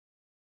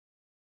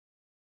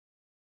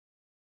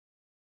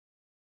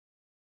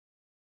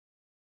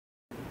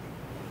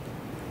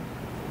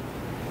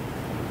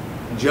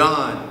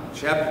John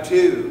chapter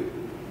 2,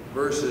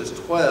 verses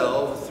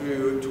 12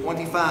 through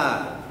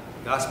 25.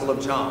 Gospel of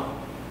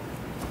John.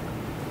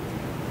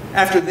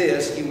 After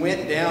this, he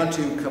went down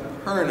to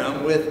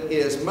Capernaum with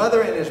his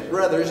mother and his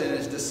brothers and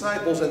his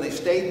disciples, and they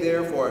stayed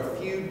there for a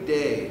few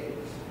days.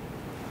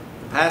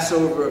 The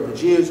Passover of the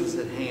Jews was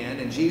at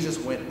hand, and Jesus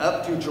went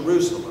up to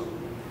Jerusalem.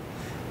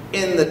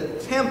 In the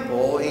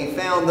temple, he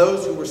found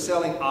those who were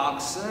selling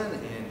oxen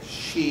and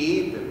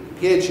sheep and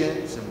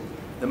pigeons, and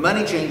the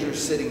money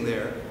changers sitting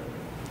there.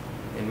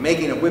 And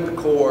making a whip of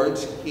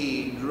cords,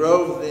 he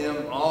drove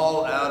them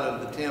all out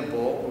of the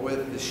temple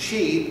with the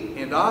sheep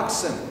and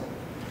oxen.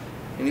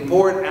 And he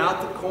poured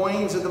out the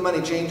coins of the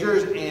money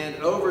changers and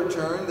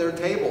overturned their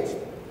tables.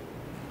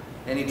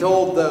 And he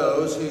told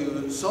those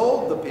who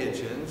sold the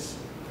pigeons,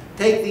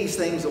 "Take these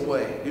things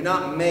away. Do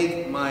not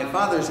make my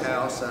Father's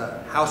house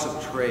a house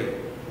of trade."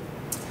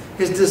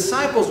 His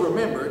disciples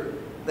remembered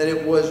that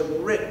it was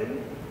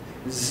written,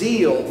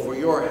 "Zeal for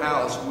your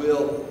house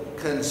will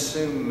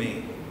consume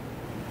me."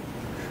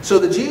 So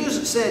the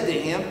Jews said to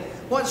him,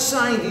 "What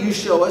sign do you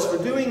show us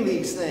for doing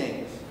these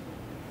things?"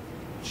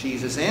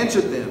 Jesus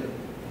answered them,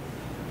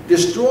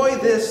 "Destroy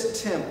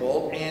this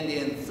temple, and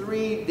in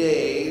 3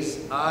 days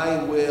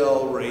I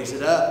will raise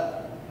it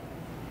up."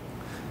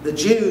 The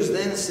Jews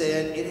then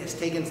said, "It has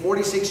taken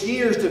 46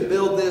 years to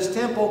build this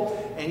temple,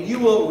 and you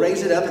will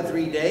raise it up in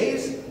 3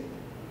 days?"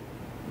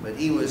 But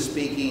he was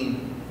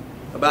speaking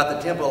about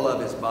the temple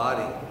of his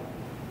body.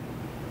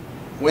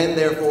 When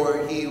therefore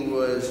he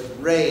was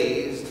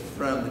raised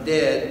from the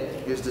dead,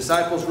 his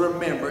disciples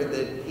remembered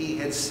that he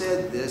had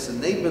said this,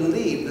 and they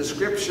believed the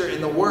scripture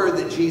and the word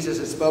that Jesus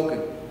had spoken.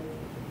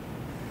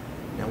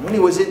 Now when he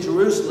was in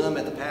Jerusalem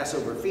at the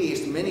Passover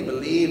feast, many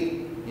believed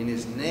in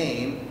his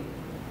name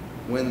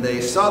when they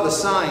saw the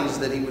signs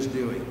that he was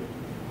doing.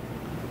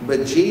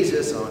 But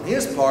Jesus, on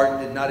his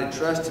part, did not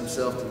entrust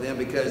himself to them,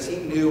 because he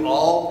knew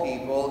all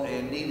people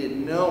and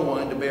needed no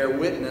one to bear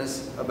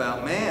witness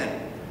about man.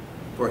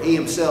 For he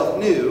himself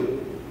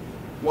knew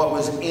what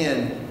was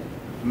in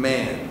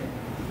man.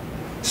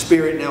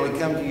 Spirit, now we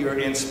come to your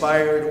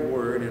inspired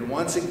word, and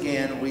once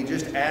again we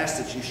just ask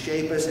that you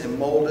shape us and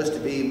mold us to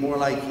be more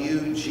like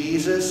you,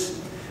 Jesus.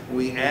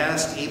 We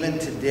ask even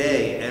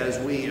today, as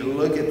we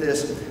look at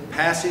this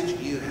passage,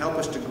 you help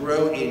us to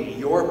grow in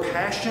your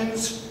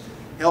passions.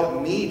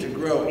 Help me to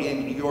grow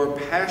in your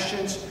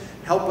passions.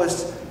 Help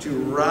us to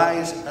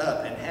rise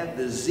up and have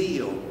the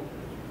zeal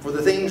for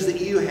the things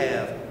that you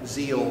have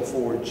zeal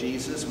for,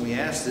 Jesus. We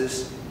ask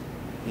this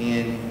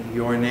in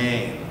your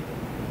name.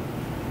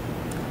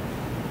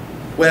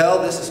 Well,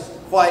 this is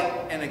quite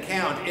an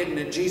account, isn't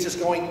it? Jesus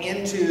going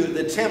into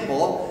the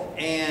temple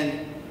and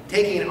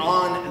taking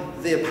on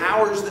the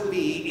powers that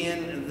be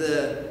in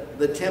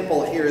the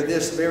temple here,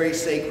 this very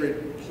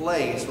sacred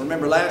place.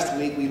 Remember last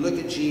week we looked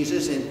at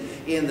Jesus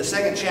in the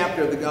second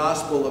chapter of the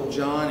Gospel of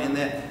John, and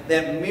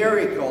that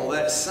miracle,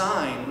 that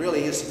sign,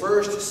 really his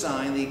first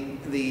sign,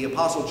 the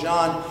Apostle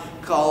John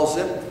calls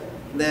it,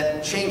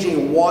 that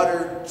changing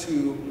water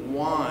to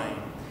wine.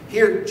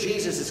 Here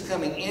Jesus is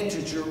coming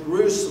into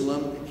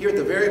Jerusalem, here at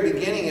the very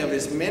beginning of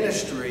his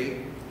ministry,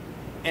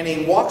 and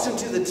he walks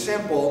into the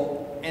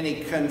temple and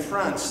he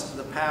confronts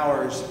the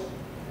powers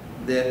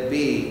that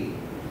be.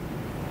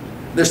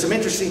 There's some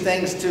interesting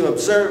things to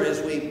observe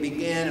as we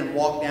begin and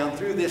walk down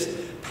through this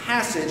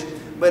passage,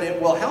 but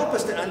it will help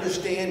us to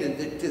understand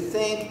and to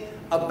think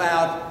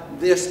about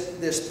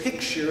this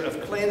picture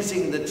of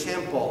cleansing the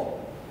temple.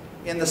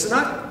 In the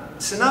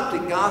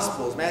Synoptic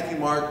Gospels, Matthew,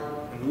 Mark,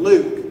 and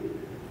Luke,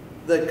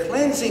 the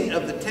cleansing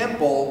of the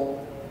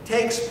temple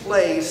takes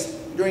place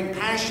during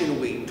Passion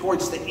Week,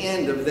 towards the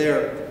end of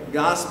their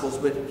Gospels.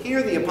 But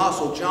here the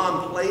Apostle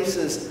John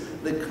places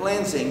the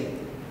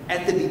cleansing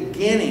at the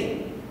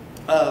beginning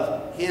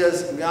of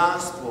his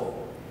Gospel.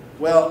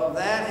 Well,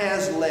 that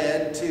has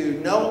led to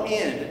no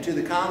end to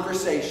the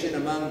conversation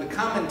among the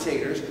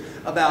commentators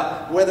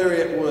about whether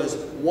it was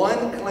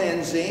one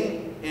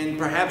cleansing, and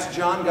perhaps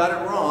John got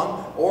it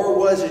wrong, or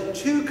was it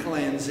two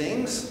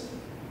cleansings?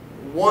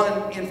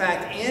 One, in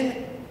fact,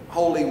 in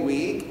Holy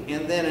Week,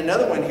 and then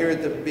another one here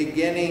at the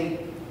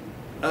beginning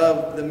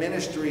of the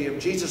ministry of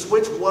Jesus.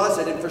 Which was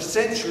it? And for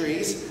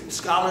centuries,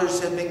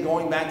 scholars have been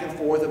going back and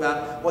forth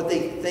about what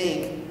they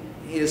think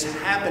is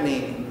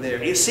happening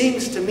there. It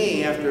seems to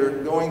me, after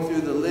going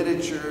through the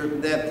literature,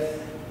 that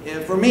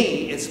for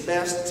me, it's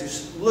best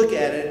to look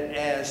at it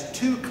as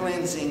two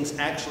cleansings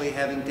actually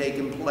having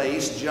taken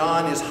place.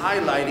 John is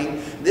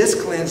highlighting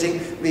this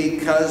cleansing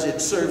because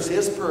it serves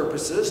his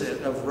purposes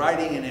of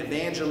writing an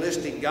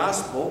evangelistic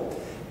gospel.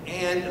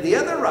 And the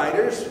other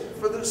writers,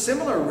 for the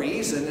similar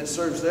reason, it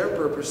serves their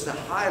purpose to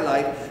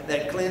highlight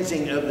that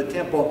cleansing of the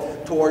temple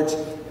towards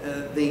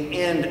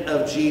the end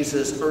of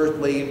Jesus'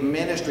 earthly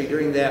ministry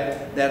during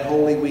that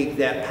Holy Week,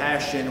 that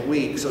Passion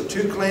Week. So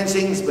two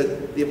cleansings,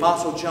 but the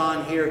Apostle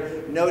John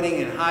here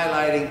noting and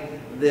highlighting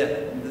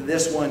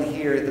this one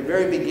here at the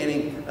very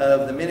beginning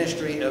of the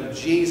ministry of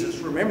Jesus.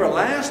 Remember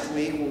last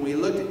week when we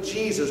looked at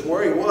Jesus,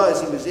 where he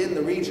was in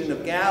the region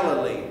of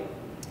Galilee,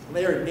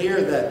 there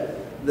near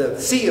the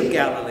Sea of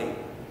Galilee.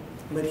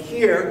 But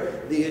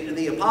here,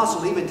 the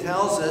apostle even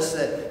tells us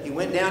that he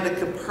went down to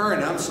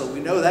Capernaum, so we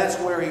know that's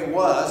where he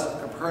was,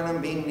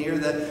 Capernaum being near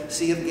the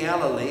Sea of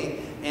Galilee.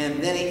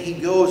 And then he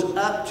goes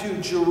up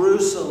to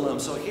Jerusalem.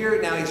 So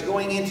here now he's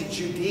going into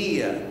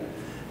Judea,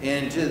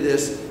 into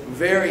this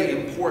very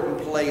important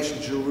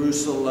place,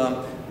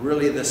 Jerusalem,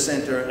 really the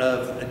center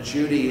of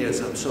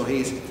Judaism. So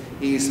he's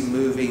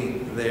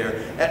moving there.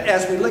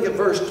 As we look at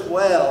verse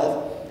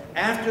 12,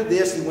 after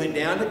this he went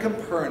down to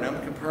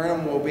Capernaum.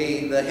 Capernaum will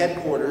be the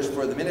headquarters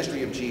for the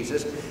ministry of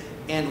Jesus.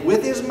 And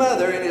with his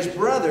mother and his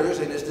brothers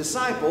and his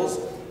disciples,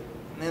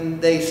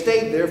 and they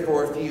stayed there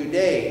for a few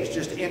days.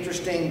 Just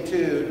interesting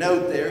to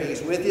note there,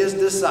 he's with his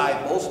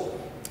disciples.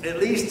 At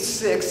least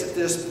 6 at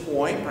this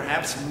point,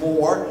 perhaps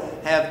more,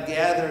 have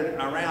gathered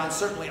around,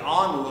 certainly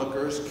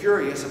onlookers,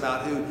 curious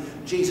about who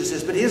Jesus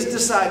is. But his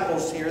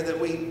disciples here that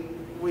we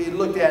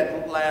looked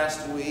at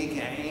last week,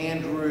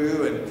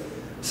 Andrew and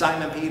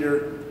Simon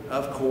Peter,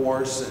 of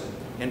course,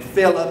 and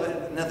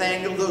Philip,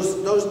 Nathanael,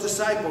 those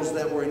disciples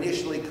that were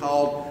initially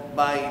called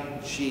by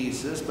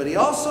Jesus. But he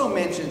also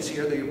mentions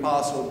here, the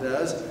apostle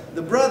does,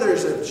 the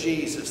brothers of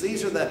Jesus.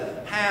 These are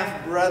the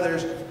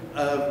half-brothers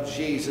of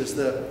Jesus,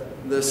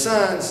 the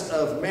sons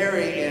of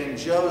Mary and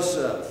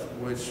Joseph,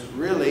 which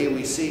really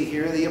we see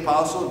here the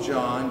apostle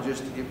John,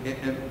 just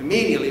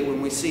immediately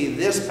when we see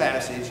this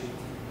passage,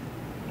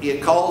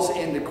 it calls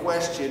into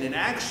question and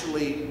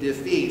actually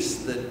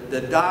defeats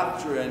the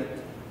doctrine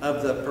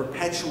of the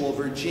perpetual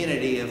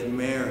virginity of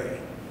Mary.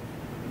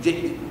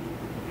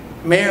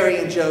 Mary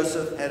and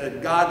Joseph had a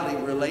godly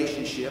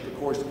relationship. Of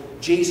course,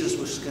 Jesus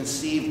was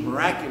conceived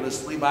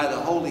miraculously by the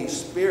Holy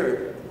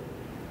Spirit.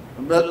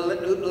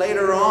 But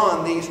later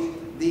on,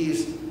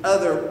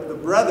 the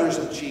brothers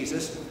of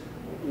Jesus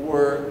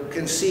were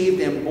conceived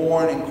and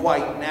born in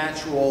quite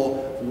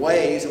natural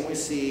ways. And we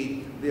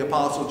see the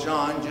Apostle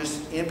John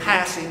just in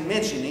passing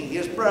mentioning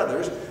his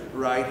brothers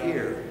right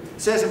here.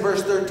 It says in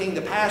verse 13,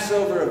 the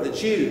Passover of the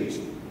Jews.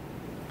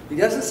 He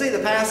doesn't say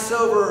the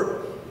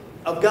Passover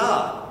of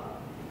God.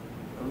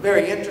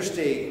 Very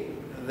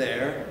interesting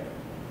there.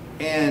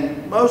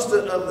 And most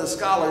of the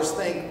scholars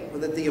think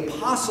that the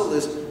apostle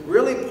is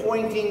really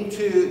pointing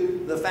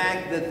to the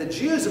fact that the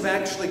Jews have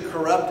actually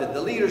corrupted,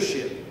 the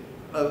leadership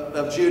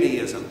of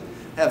Judaism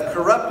have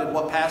corrupted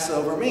what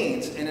Passover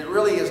means. And it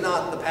really is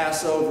not the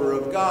Passover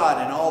of God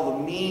and all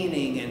the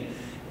meaning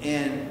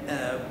and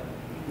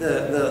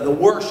the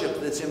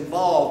worship that's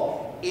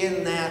involved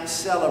in that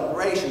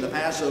celebration. The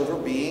Passover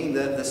being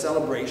the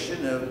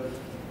celebration of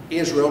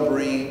Israel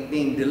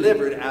being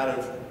delivered out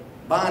of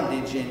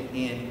bondage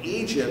in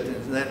Egypt,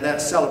 and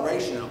that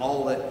celebration and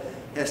all that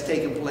has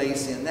taken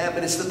place in that.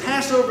 But it's the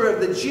Passover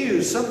of the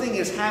Jews. Something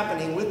is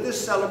happening with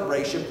this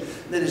celebration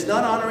that is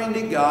not honoring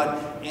to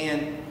God,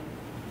 and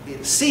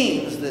it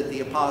seems that the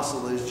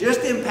apostle is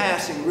just in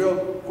passing real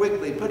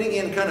quickly, putting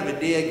in kind of a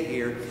dig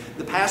here.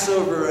 The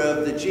Passover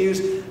of the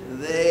Jews,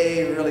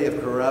 they really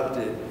have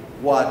corrupted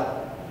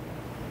what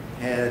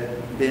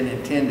had been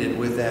intended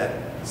with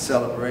that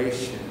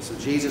celebration. So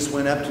Jesus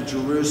went up to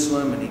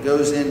Jerusalem and he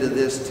goes into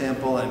this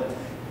temple, and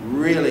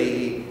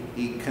really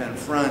he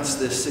confronts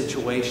this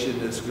situation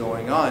that's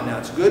going on. Now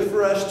it's good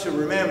for us to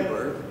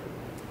remember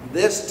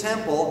this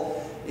temple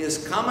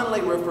is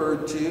commonly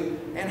referred to,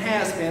 and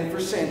has been for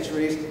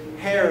centuries,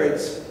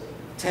 Herod's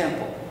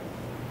temple.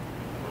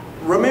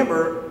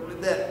 Remember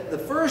that the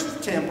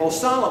first temple,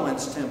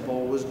 Solomon's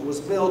temple, was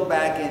built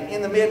back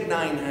in the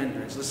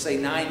mid-900s, let's say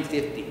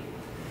 950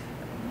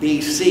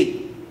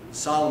 BC.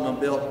 Solomon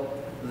built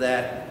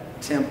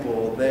that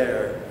temple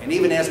there. And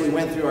even as we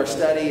went through our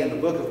study in the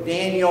book of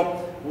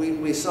Daniel,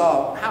 we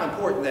saw how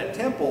important that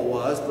temple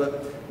was.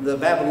 But the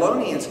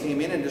Babylonians came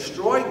in and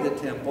destroyed the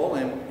temple,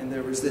 and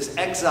there was this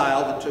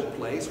exile that took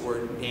place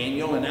where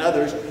Daniel and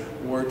others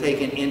were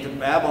taken into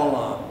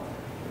Babylon.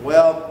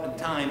 Well,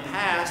 time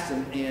passed,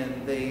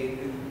 and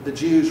the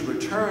Jews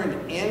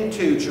returned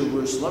into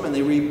Jerusalem, and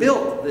they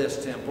rebuilt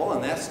this temple,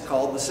 and that's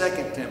called the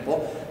Second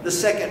Temple. The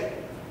Second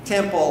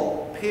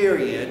Temple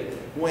period,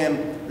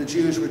 when the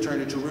Jews return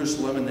to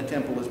Jerusalem and the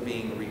temple is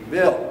being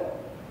rebuilt.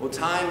 Well,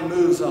 time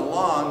moves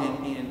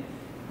along, and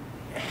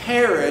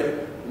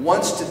Herod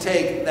wants to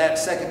take that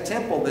second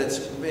temple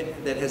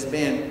that has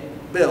been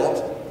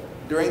built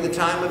during the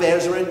time of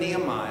Ezra and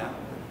Nehemiah.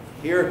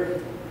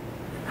 Here,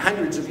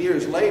 hundreds of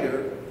years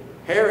later,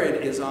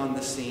 Herod is on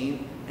the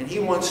scene, and he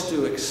wants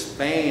to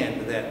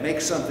expand that, make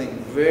something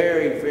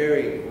very,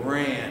 very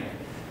grand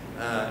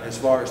as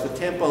far as the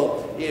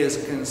temple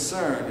is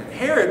concerned. And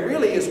Herod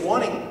really is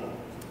wanting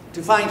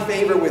to find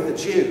favor with the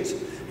Jews.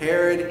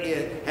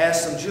 Herod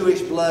has some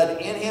Jewish blood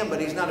in him,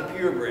 but he's not a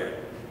purebred.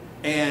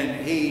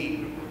 And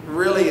he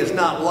really is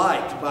not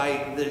liked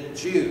by the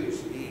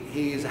Jews.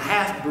 He's a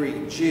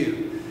half-breed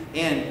Jew.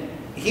 And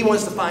he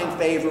wants to find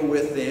favor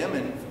with them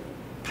and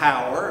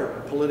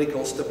power,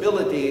 political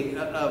stability,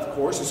 of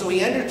course. And so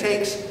he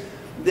undertakes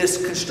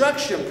this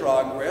construction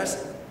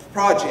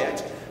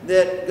project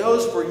that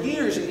goes for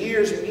years and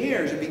years and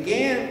years. It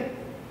began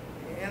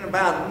in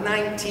about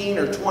 19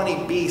 or 20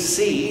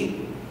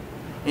 BC,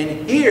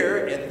 And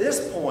here, at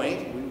this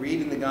point, we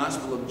read in the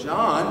Gospel of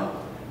John,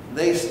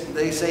 they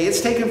say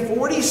it's taken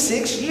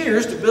 46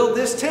 years to build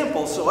this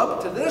temple. So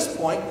up to this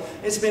point,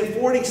 it's been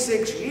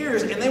 46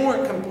 years, and they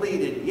weren't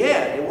completed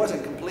yet. It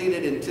wasn't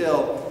completed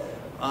until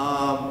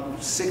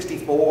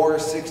 64,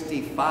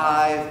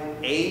 65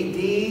 AD.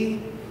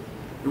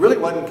 It really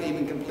wasn't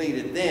even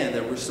completed then.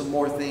 There were some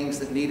more things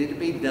that needed to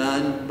be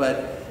done,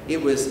 but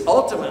it was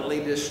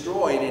ultimately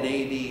destroyed in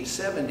AD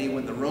 70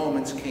 when the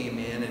Romans came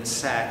in and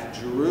sacked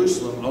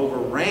Jerusalem,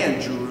 overran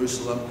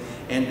Jerusalem,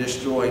 and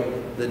destroyed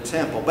the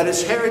temple. But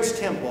it's Herod's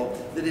temple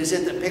that is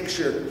in the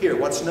picture here,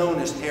 what's known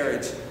as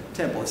Herod's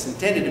temple. It's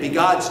intended to be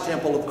God's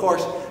temple, of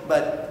course,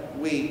 but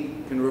we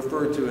can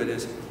refer to it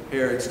as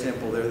Herod's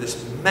temple. They're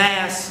this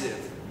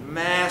massive,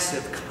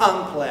 massive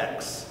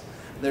complex.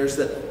 There's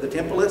the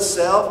temple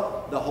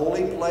itself, the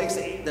holy place,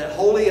 the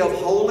Holy of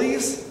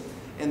Holies,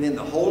 and then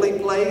the holy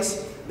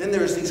place. Then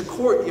there's these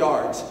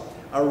courtyards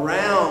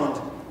around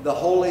the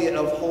Holy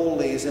of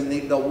Holies and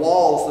the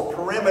walls, the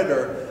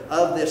perimeter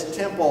of this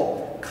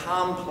temple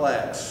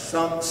complex.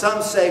 Some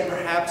say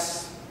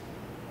perhaps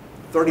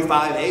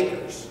 35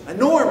 acres.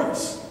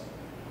 Enormous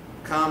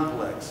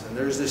complex. And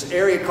there's this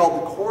area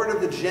called the Court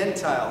of the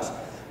Gentiles.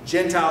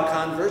 Gentile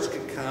converts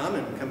could come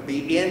and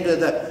be into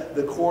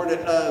the Court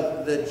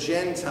of the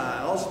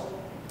Gentiles.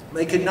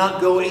 They could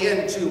not go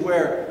into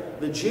where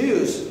the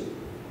Jews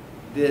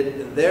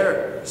did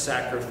their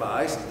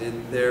sacrifice,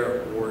 did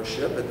their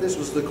worship, but this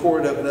was the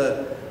court of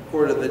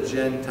the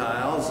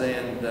Gentiles.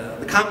 And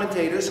the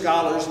commentators,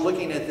 scholars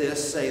looking at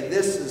this say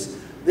this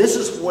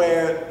is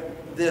where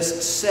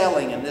this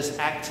selling and this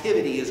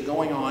activity is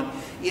going on,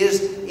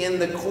 is in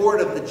the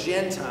court of the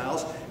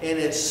Gentiles, and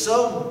it's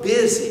so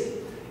busy.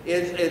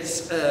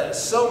 It's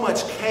so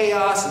much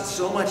chaos and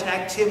so much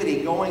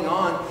activity going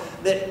on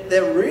that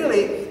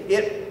really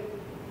it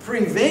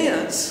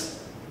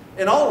prevents,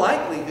 in all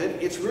likelihood,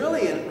 it's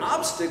really an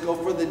obstacle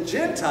for the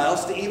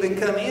Gentiles to even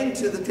come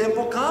into the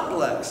temple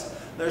complex.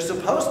 They're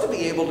supposed to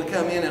be able to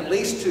come in at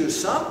least to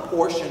some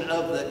portion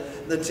of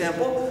the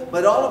temple,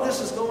 but all of this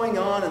is going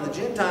on and the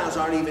Gentiles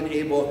aren't even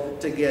able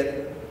to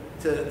get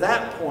to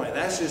that point.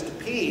 That's just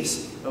a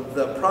piece of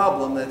the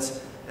problem that's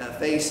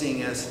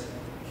facing us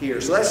here.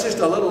 So that's just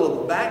a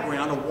little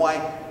background of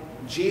why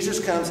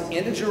Jesus comes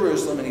into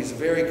Jerusalem and he's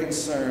very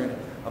concerned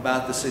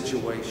about the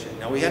situation.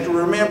 Now we have to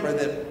remember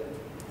that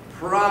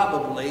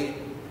probably,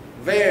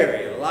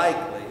 very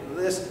likely,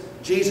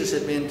 Jesus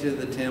had been to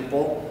the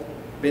temple,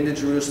 been to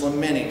Jerusalem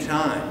many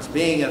times.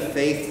 Being a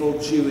faithful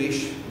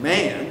Jewish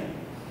man,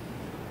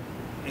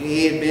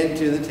 he had been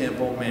to the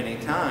temple many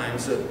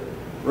times. So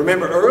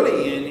remember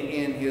early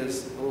in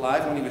his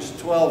life, when he was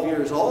 12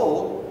 years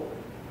old,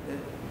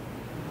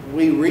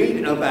 we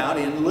read about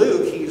in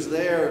Luke, he's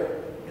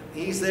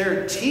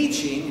there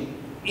teaching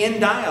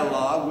in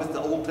dialogue with the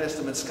Old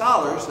Testament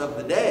scholars of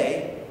the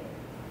day.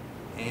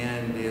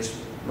 And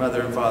his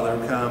mother and father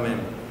come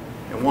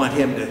and want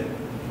him to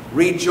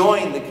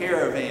rejoin the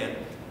caravan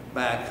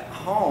back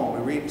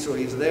home. So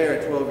he's there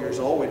at 12 years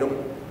old. We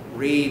don't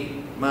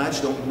read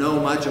much, don't know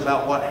much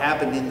about what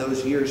happened in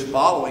those years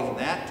following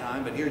that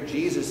time. But here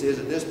Jesus is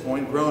at this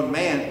point, grown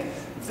man,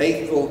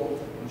 faithful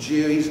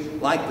Jew. He's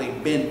likely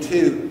been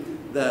to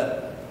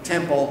the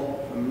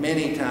temple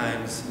many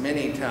times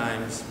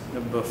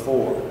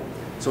before.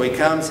 So he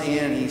comes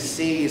in, he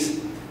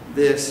sees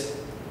this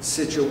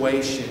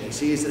situation. He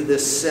sees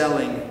this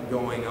selling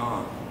going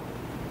on.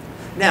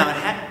 Now,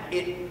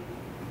 it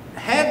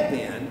had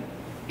been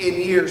in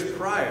years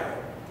prior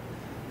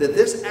that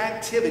this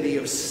activity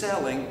of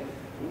selling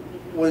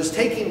was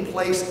taking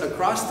place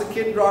across the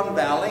Kidron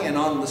Valley and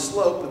on the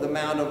slope of the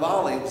Mount of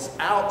Olives,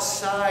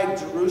 outside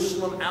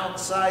Jerusalem,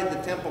 outside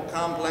the temple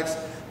complex.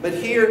 But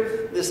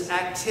here, this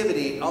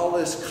activity, all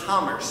this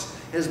commerce,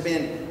 has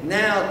been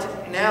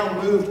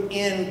now moved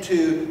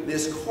into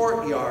this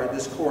courtyard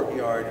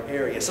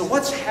area. So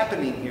what's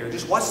happening here?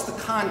 Just what's the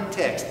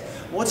context?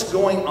 What's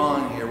going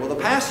on here? Well, the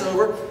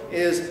Passover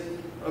is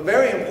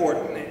very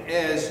important,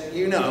 as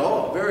you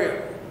know, a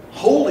very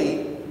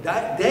holy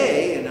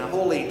day and a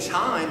holy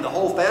time, the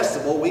whole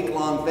festival,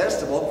 week-long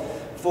festival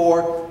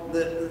for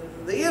the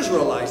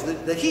Israelites,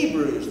 the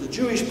Hebrews, the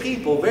Jewish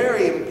people,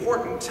 very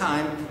important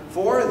time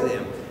for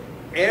them.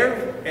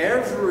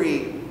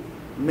 Every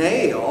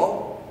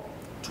male,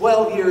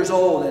 12 years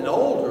old and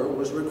older,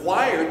 was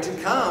required to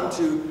come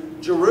to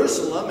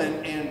Jerusalem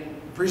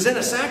and present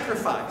a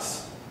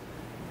sacrifice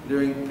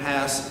during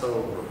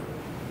Passover.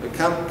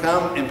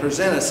 Come and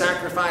present a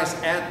sacrifice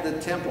at the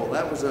temple.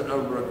 That was a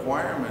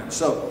requirement.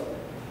 So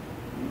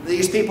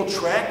these people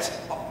trekked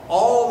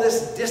all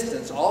this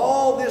distance,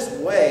 all this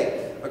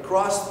way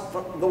across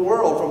the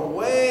world, from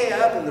way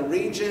up in the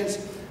regions,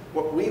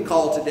 what we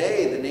call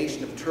today the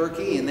nation of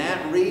Turkey, in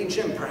that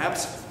region,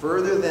 perhaps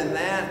further than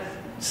that,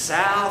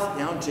 south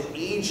down to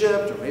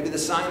Egypt, or maybe the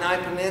Sinai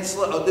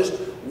Peninsula, of this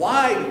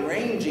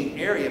wide-ranging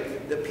area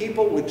that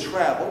people would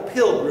travel,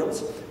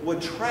 pilgrims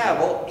would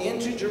travel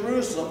into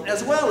Jerusalem,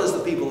 as well as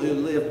the people who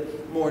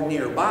lived more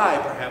nearby,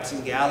 perhaps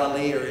in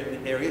Galilee or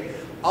in the area,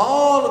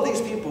 all of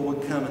these people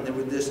would come, and there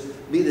would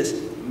be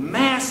this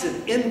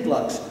massive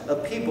influx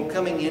of people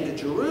coming into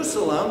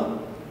Jerusalem,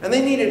 and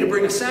they needed to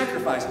bring a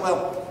sacrifice.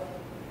 Well,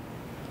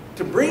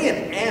 to bring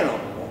an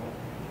animal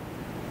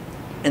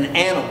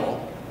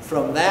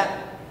from that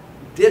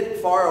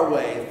far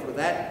away, for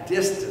that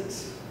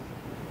distance,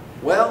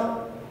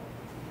 well,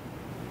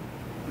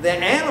 the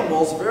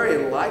animals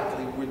very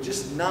likely would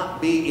just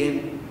not be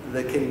in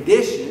the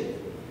condition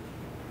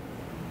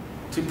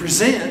to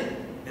present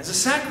as a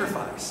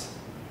sacrifice.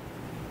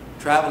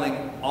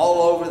 Traveling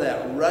all over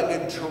that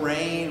rugged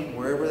terrain,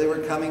 wherever they were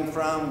coming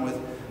from,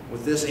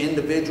 with this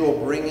individual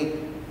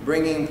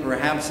bringing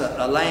perhaps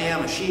a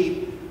lamb, a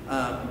sheep,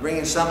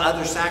 bringing some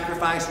other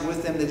sacrifice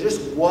with them that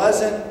just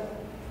wasn't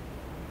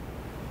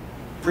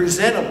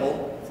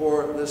presentable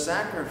for the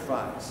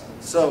sacrifice.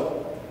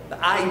 So the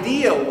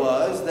idea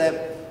was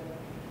that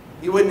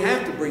you wouldn't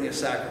have to bring a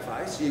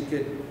sacrifice. You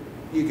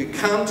could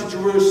come to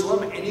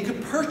Jerusalem and you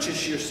could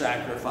purchase your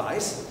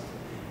sacrifice,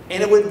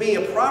 and it would be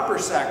a proper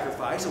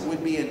sacrifice. It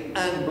would be an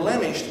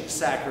unblemished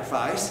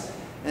sacrifice,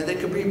 and that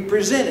could be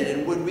presented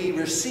and would be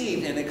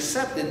received and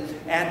accepted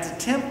at the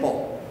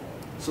temple.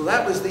 So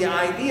that was the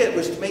idea. It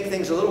was to make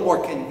things a little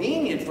more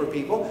convenient for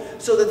people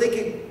so that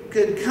they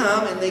could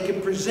come and they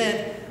could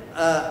present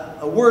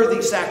a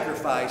worthy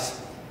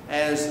sacrifice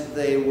as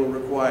they were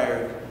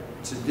required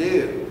to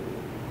do.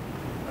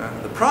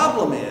 The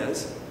problem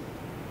is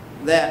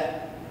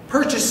that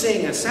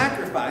purchasing a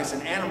sacrifice,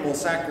 an animal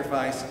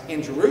sacrifice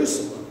in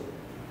Jerusalem,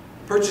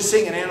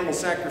 purchasing an animal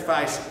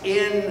sacrifice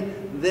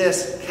in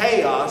this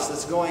chaos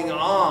that's going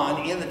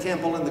on in the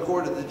temple in the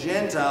court of the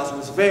Gentiles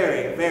was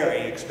very,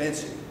 very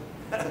expensive.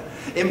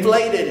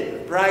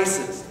 Inflated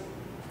prices.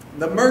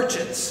 The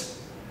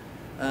merchants,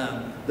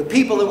 the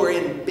people that were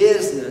in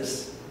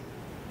business,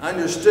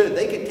 understood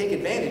they could take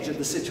advantage of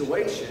the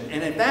situation.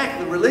 And in fact,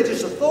 the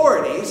religious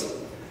authorities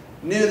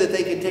knew that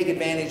they could take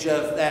advantage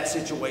of that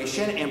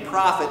situation and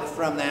profit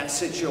from that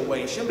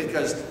situation,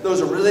 because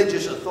those are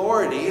religious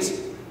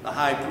authorities, the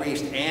high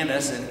priest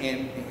Annas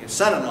and his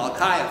son-in-law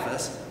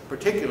Caiaphas,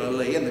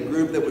 particularly, and the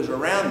group that was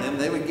around them.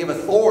 They would give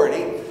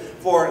authority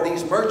for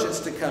these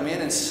merchants to come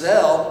in and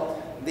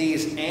sell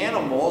these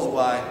animals.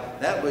 Why,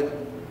 that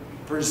would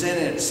present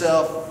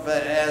itself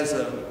as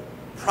a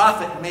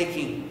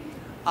profit-making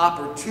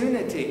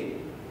opportunity.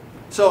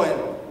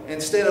 So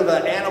instead of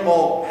an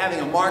animal having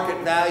a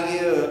market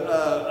value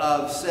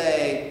of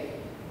say,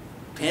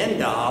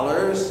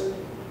 $10,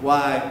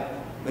 why,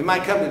 they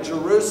might come to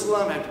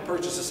Jerusalem, have to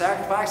purchase a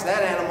sacrifice.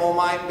 That animal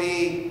might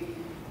be,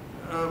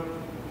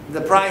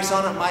 the price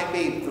on it might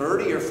be $30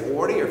 or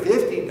 $40 or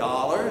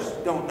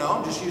 $50. Don't know,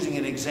 I'm just using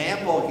an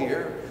example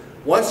here.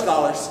 One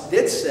scholar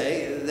did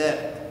say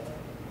that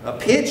a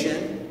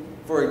pigeon,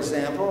 for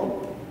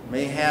example,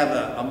 may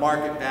have a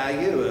market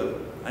value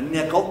of a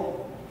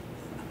nickel,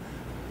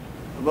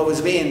 but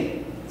was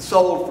being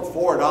sold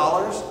for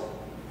 $4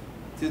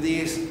 to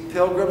these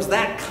pilgrims.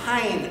 That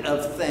kind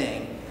of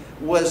thing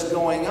was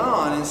going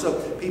on. And so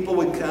people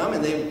would come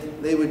and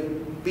they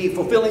would be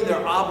fulfilling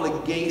their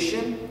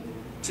obligation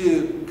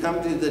to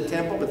come to the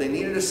temple, but they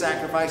needed a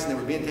sacrifice and they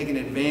were being taken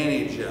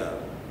advantage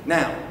of.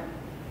 Now,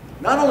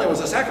 not only was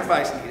a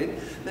sacrifice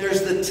needed,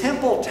 there's the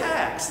temple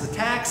tax, the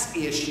tax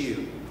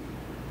issue.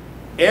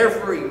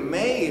 Every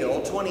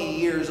male 20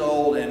 years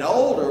old and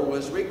older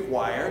was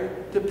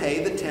required to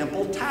pay the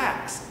temple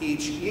tax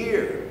each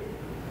year.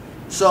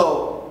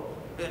 So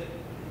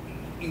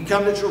you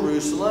come to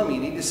Jerusalem, you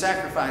need to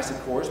sacrifice,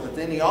 of course, but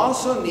then you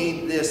also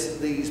need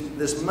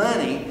this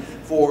money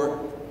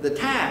for the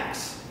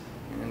tax.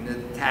 And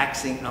the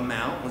taxing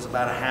amount was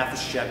about ½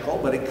 shekel,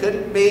 but it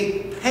couldn't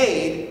be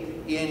paid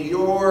in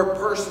your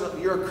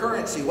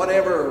currency,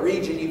 whatever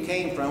region you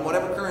came from,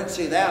 whatever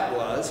currency that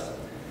was.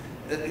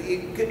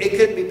 It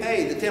couldn't be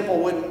paid. The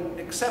temple wouldn't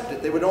accept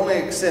it. They would only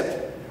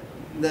accept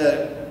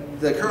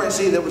the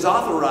currency that was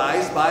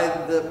authorized by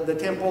the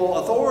temple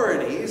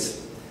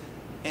authorities.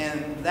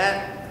 And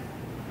that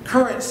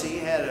currency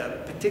had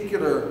a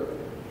particular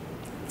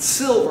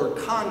silver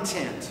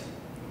content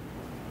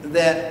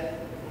that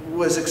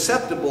was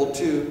acceptable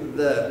to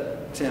the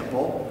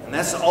temple. And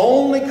that's the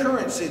only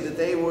currency that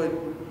they would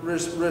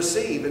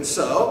receive. And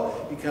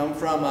so you come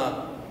from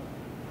a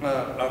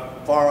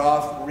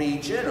far-off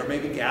region, or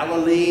maybe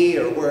Galilee,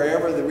 or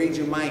wherever the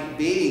region might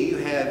be, you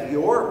have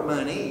your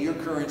money, your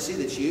currency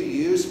that you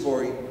use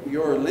for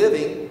your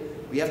living.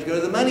 You have to go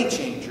to the money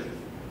changer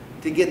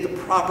to get the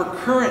proper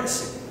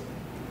currency.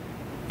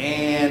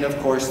 And of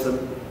course the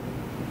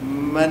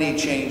money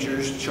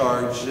changers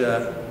charge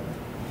a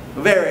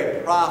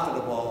very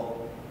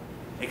profitable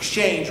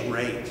exchange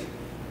rate.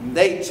 And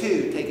they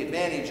too take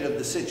advantage of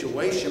the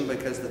situation,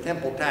 because the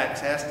temple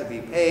tax has to be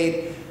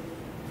paid.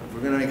 If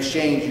we're going to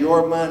exchange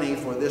your money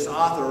for this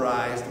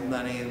authorized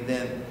money, and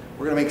then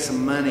we're going to make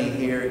some money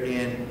here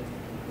in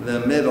the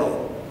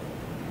middle.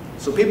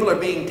 So people are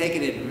being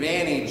taken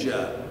advantage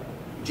of.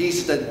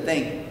 Jesus doesn't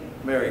think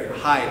very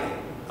highly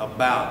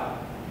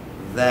about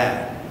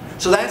that.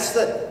 So that's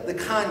the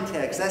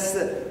context. That's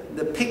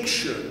the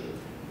picture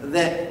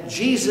that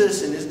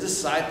Jesus and his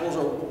disciples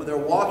they're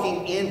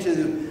walking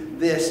into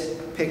this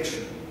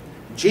picture.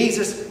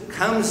 Jesus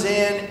comes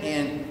in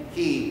and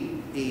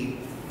he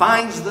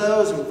finds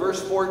those in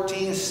verse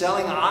 14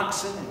 selling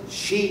oxen and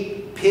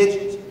sheep,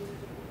 pigeons.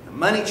 The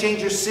money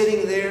changer's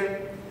sitting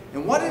there.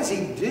 And what does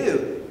he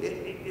do?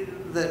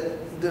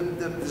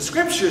 The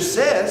scripture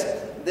says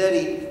that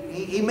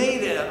he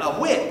made a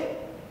whip.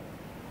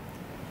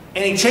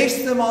 And he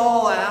chased them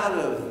all out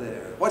of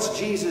there. What's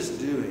Jesus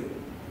doing?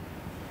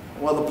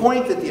 Well, the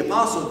point that the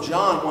Apostle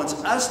John wants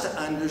us to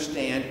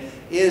understand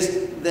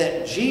is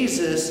that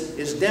Jesus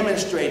is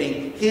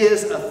demonstrating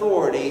his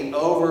authority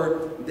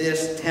over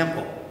this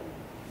temple.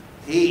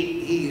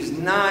 He's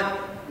not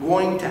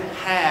going to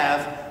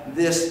have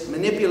this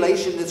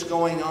manipulation that's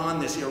going on,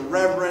 this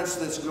irreverence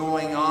that's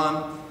going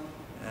on.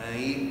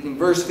 In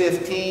verse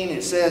 15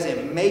 it says,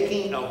 in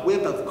making a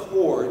whip of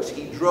cords,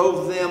 he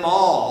drove them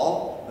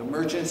all, the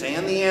merchants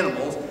and the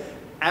animals,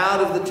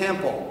 out of the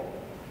temple.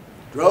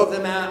 Drove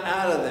them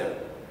out of there.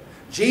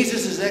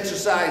 Jesus is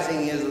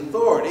exercising his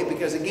authority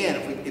because, again,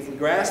 if we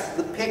grasp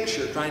the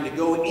picture, trying to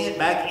go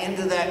back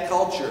into that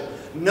culture,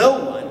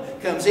 no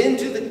one comes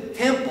into the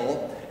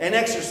temple and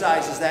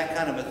exercises that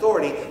kind of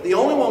authority. The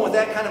only one with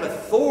that kind of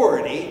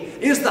authority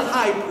is the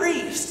high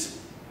priest.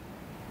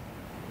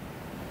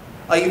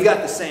 You've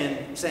got the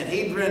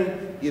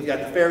Sanhedrin, you've got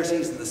the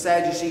Pharisees and the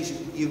Sadducees,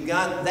 you've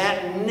got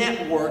that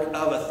network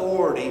of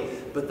authority,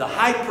 but the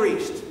high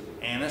priest,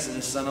 Annas and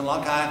his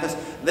son-in-law Caiaphas,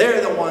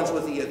 they're the ones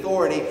with the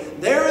authority.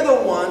 They're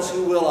the ones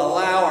who will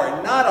allow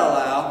or not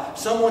allow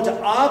someone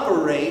to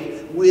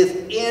operate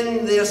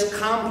within this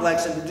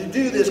complex and to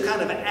do this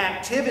kind of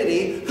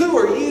activity. Who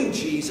are you,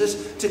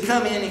 Jesus, to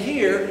come in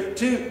here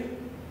to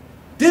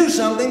do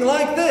something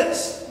like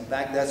this? In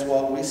fact, that's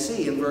what we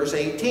see in verse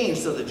 18.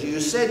 So the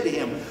Jews said to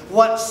him,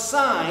 what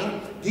sign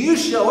do you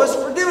show us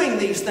for doing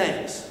these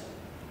things?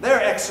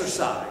 They're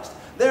exercised.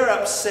 They're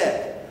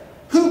upset.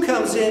 Who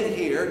comes in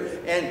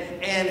here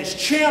and is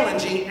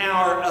challenging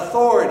our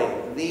authority?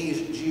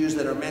 These Jews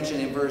that are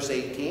mentioned in verse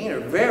 18 are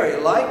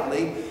very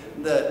likely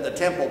the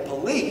temple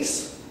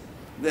police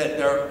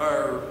that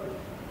are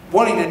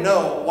wanting to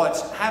know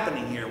what's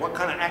happening here, what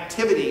kind of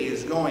activity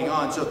is going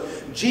on. So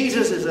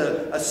Jesus is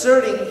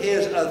asserting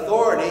his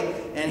authority,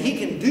 and he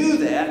can do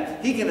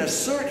that. He can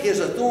assert his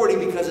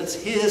authority because it's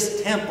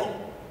his temple.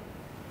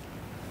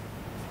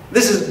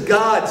 This is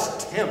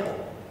God's temple.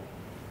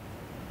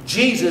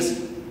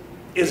 Jesus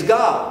is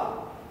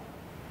God.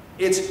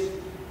 It's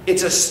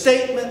a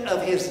statement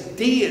of his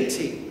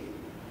deity.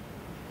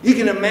 You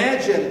can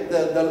imagine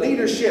the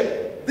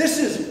leadership. This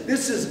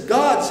is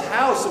God's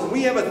house, and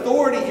we have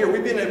authority here.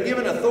 We've been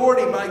given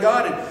authority by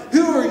God. And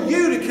who are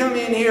you to come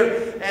in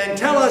here and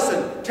tell us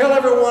and tell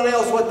everyone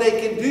else what they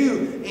can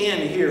do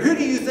in here? Who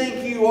do you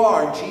think you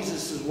are? And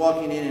Jesus is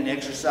walking in and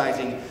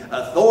exercising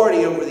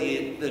authority over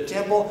the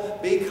temple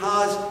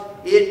because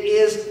it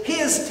is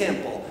his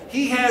temple.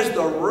 He has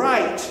the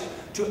right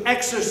to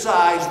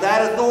exercise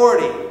that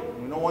authority.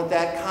 We don't want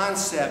that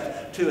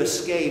concept to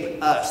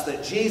escape us.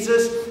 That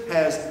Jesus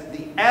has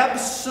the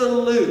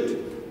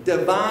absolute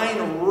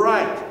divine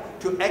right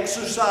to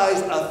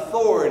exercise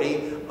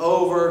authority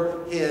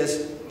over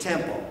his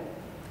temple.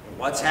 And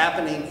what's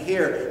happening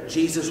here?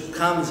 Jesus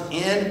comes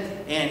in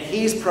and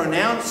he's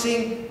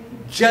pronouncing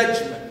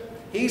judgment.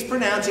 He's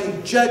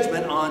pronouncing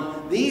judgment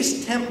on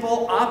these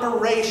temple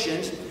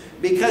operations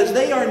because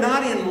they are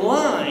not in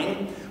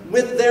line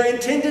with their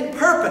intended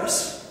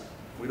purpose.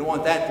 We don't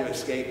want that to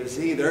escape us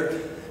either.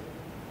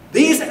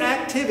 These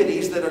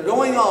activities that are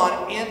going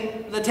on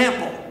in the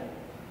temple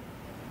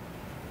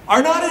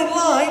are not in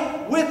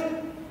line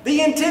with the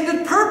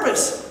intended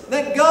purpose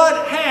that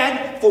God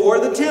had for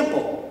the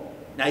temple.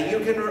 Now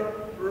you can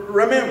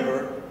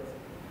remember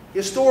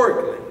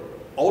historically,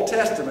 Old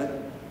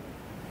Testament,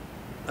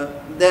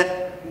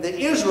 that the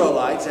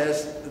Israelites,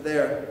 as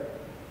they're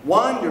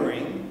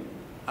wandering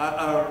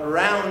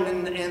around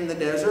in the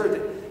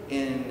desert,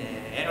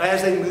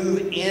 as they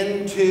move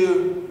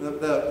into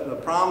the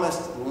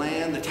promised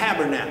land, the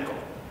tabernacle.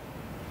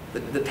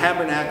 The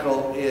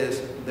tabernacle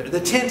is the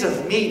tent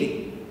of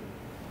meeting.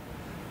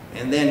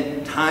 And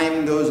then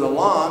time goes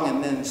along,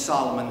 and then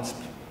Solomon's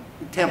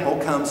temple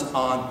comes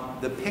on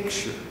the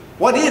picture.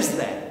 What is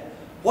that?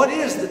 What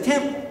is the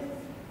temple?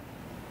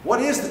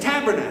 What is the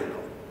tabernacle?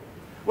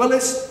 Well,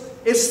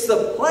 it's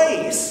the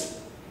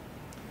place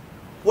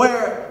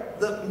where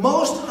the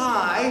Most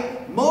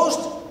High, most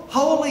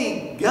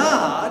holy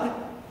God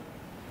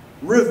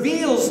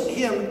reveals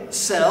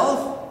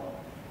himself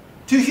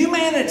to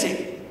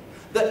humanity.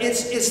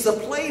 It's the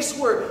place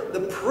where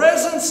the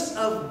presence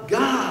of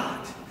God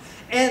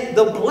and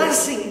the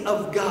blessing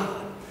of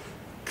God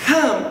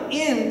come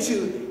in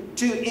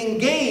to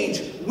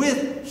engage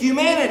with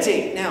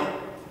humanity. Now,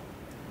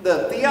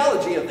 the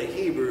theology of the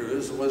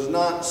Hebrews was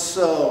not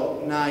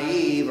so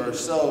naive or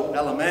so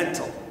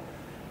elemental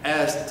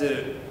as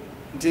to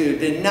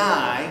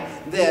deny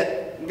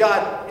that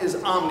God is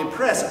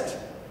omnipresent.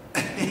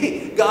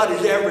 God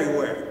is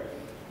everywhere.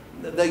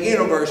 The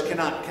universe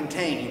cannot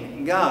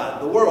contain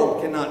God. The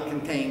world cannot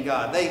contain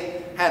God.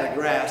 had a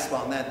grasp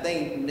on that.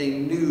 They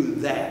knew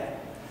that.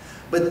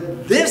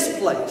 But this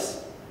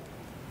place,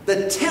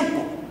 the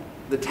temple,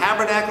 the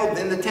tabernacle,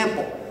 then the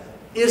temple,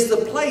 is the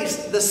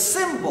place, the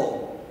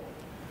symbol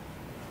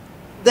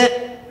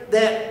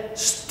that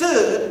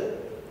stood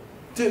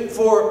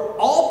for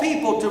all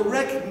people to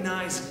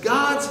recognize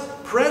God's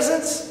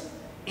presence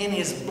and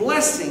His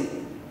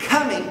blessing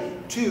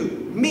coming to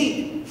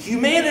meet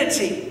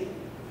humanity.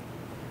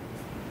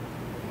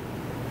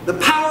 The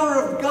power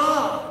of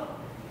God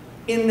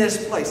in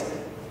this place,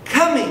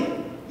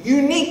 coming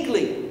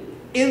uniquely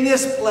in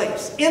this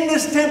place, in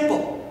this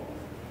temple.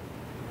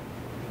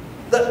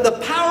 The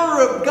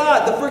power of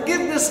God, the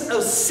forgiveness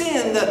of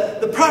sin,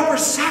 the proper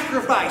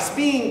sacrifice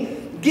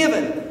being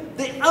given,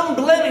 the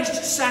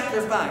unblemished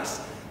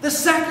sacrifice, the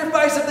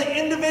sacrifice of the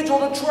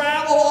individual to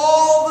travel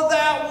all of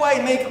that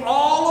way, make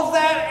all of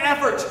that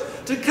effort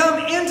to come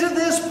into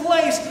this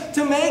place,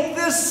 to make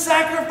this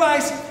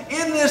sacrifice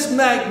in this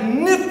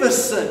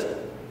magnificent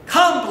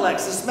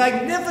complex, this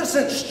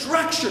magnificent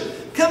structure,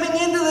 coming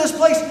into this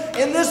place.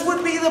 And this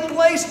would be the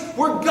place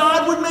where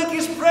God would make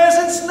His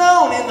presence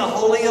known in the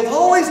Holy of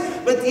Holies,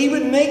 but He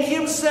would make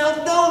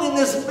Himself known in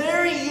this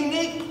very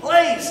unique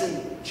place.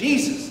 And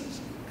Jesus is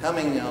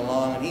coming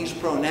along and He's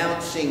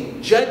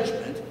pronouncing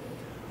judgment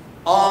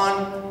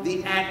on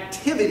the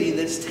activity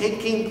that's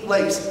taking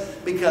place,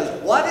 because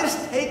what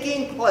is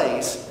taking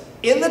place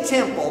in the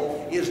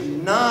temple is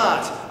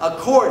not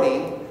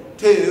according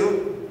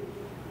to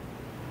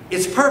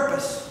its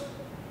purpose.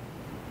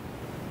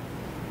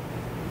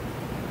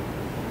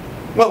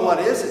 Well, what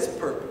is its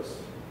purpose?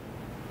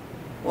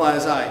 Well,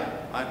 as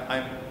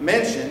I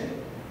mentioned,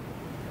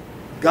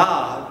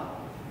 God,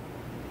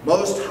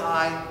 Most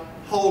High,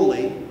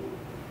 Holy,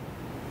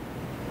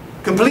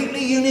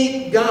 completely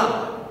unique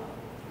God,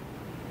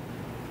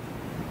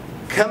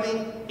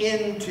 coming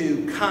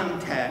into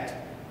contact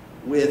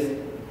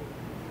with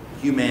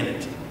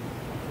humanity.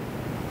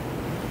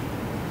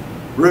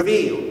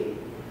 Revealed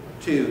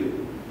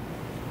to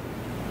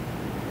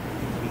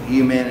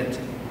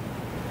humanity.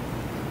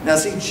 Now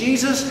see,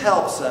 Jesus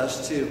helps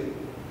us to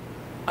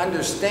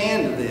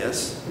understand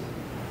this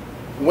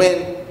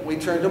when we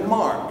turn to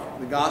Mark,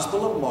 the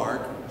Gospel of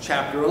Mark,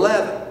 chapter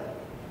 11.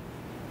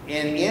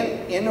 And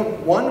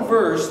in one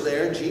verse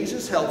there,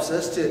 Jesus helps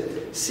us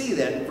to see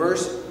that,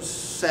 verse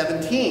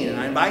 17. And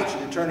I invite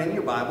you to turn in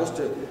your Bibles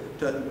to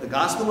the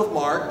Gospel of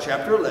Mark,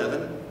 chapter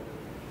 11,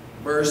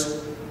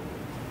 verse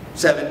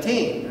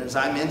 17. As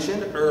I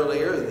mentioned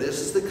earlier, this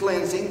is the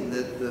cleansing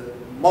that the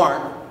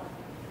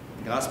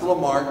Gospel of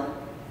Mark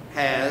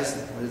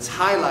has. It's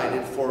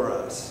highlighted for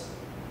us.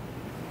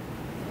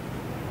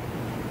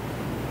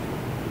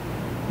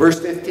 Verse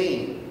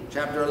 15,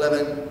 chapter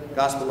 11,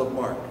 Gospel of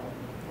Mark.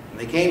 And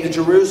they came to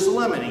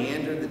Jerusalem, and He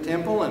entered the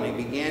temple, and He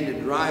began to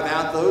drive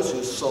out those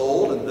who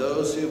sold and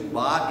those who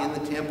bought in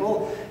the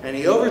temple. And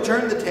He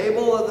overturned the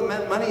table of the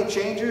money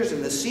changers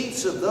and the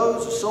seats of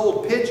those who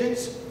sold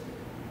pigeons.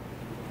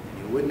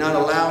 And He would not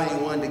allow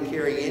anyone to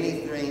carry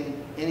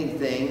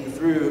anything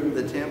through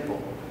the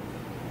temple.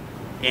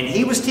 And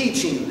He was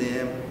teaching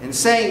them and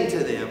saying to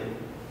them,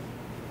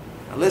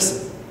 now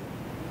listen,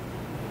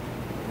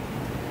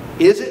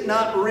 is it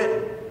not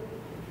written,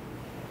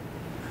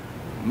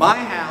 my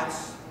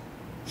house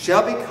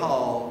shall be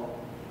called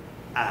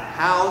a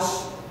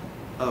house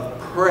of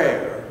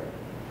prayer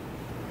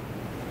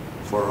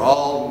for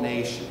all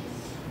nations,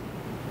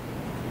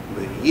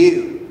 but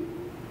you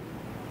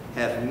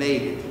have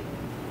made it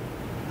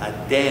a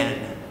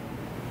den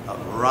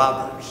of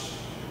robbers.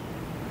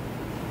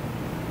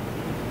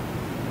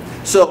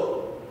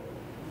 So,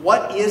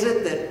 what is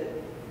it that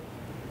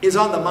is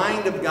on the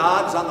mind of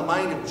God, is on the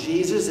mind of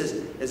Jesus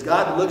as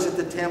God looks at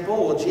the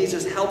temple? Well,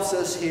 Jesus helps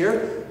us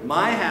here.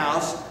 My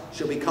house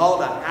shall be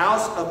called a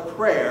house of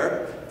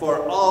prayer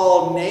for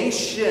all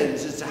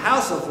nations. It's a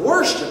house of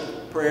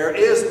worship. Prayer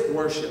is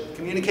worship,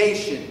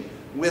 communication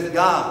with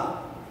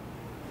God.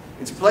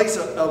 It's a place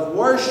of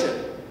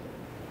worship.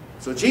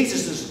 So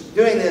Jesus is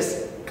doing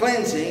this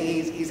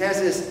cleansing. He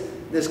has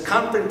this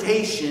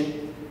confrontation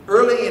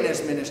early in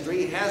His ministry.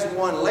 He has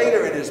one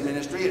later in His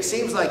ministry. It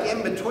seems like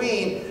in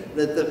between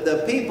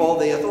the people,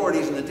 the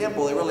authorities in the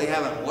temple, they really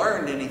haven't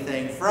learned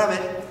anything from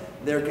it.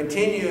 They're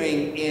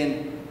continuing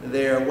in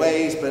their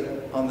ways, but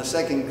on the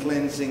second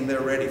cleansing,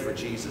 they're ready for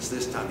Jesus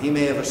this time. He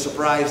may have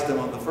surprised them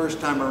on the first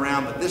time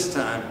around, but this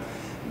time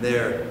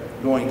they're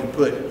going to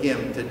put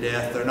Him to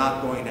death. They're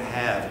not going to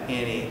have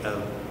any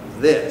of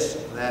this.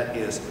 That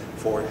is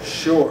for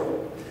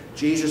sure.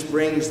 Jesus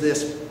brings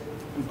this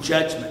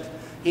judgment.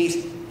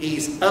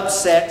 He's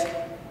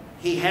upset.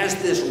 He has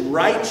this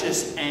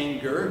righteous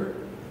anger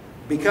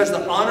because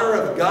the honor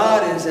of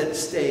God is at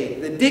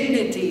stake. The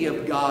dignity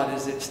of God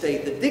is at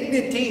stake. The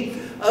dignity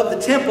of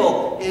the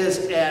temple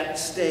is at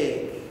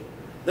stake.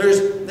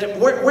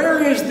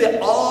 Where is the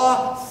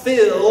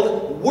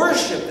awe-filled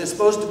worship that's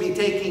supposed to be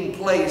taking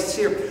place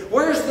here?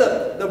 Where's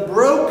the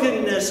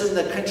brokenness and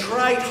the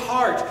contrite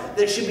heart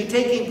that should be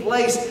taking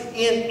place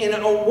in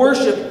a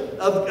worship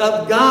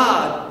of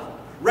God?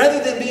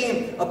 Rather than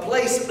being a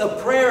place of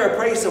prayer, a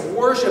place of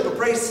worship, a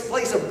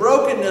place of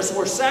brokenness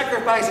where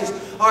sacrifices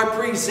are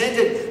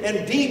presented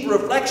and deep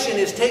reflection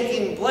is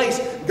taking place,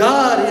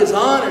 God is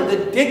honored.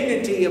 The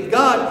dignity of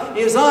God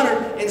is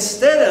honored.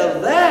 Instead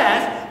of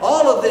that,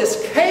 all of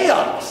this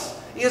chaos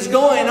is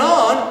going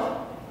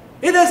on.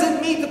 It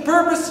doesn't meet the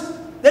purpose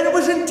that it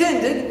was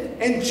intended,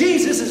 and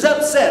Jesus is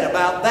upset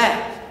about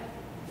that.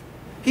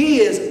 He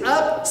is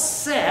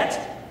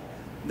upset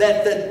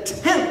that the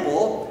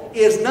temple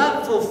is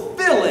not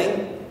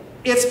fulfilling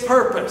its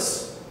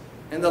purpose.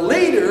 And the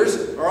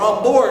leaders are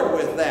on board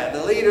with that.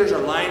 The leaders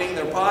are lining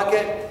their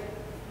pocket.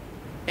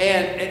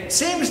 And it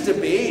seems to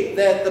be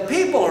that the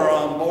people are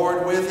on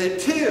board with it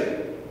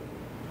too.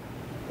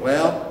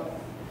 Well,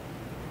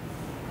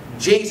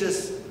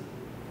 Jesus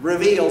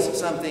reveals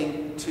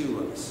something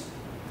to us.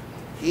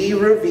 He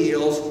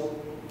reveals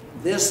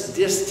this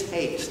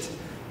distaste,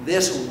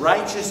 this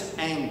righteous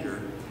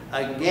anger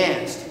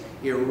against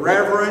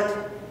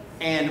irreverent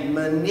and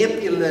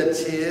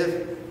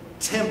manipulative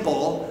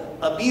temple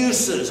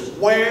abuses.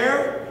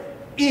 Where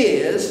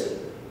is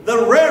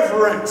the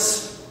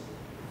reverence?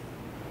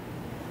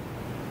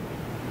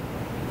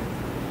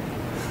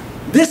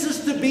 This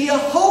is to be a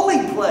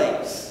holy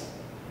place.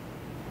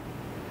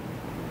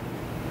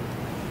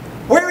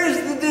 Where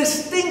is the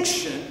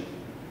distinction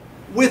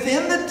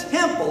within the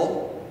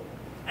temple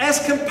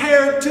as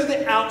compared to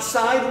the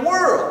outside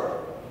world?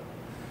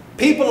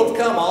 People have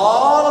come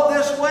all of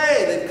this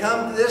way. They've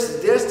come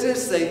this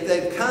distance.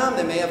 They've come.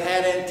 They may have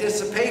had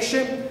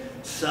anticipation.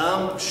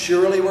 Some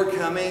surely were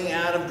coming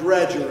out of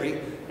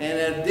drudgery and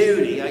a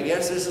duty. I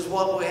guess this is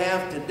what we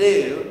have to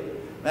do.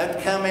 We have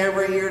to come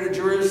every year to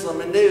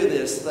Jerusalem and do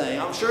this thing.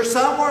 I'm sure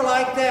some were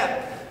like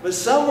that. But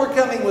some were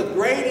coming with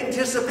great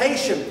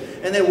anticipation.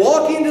 And they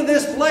walk into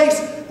this place.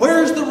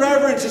 Where's the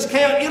reverence?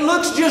 It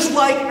looks just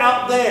like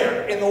out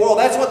there in the world.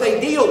 That's what they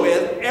deal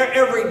with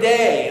every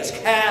day, is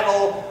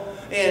cattle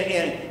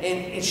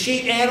and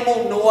sheep,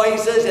 animal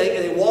noises.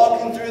 They're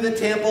walking through the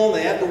temple.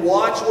 They have to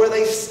watch where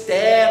they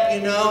step,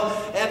 you know.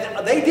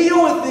 And they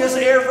deal with this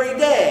every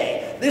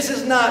day. This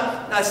is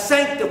not a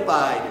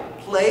sanctified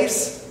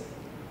place.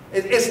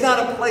 It's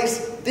not a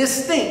place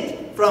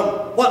distinct from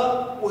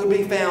what would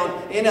be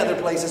found in other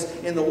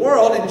places in the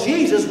world. And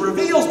Jesus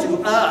reveals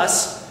to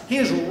us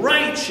His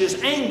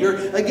righteous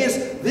anger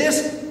against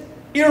this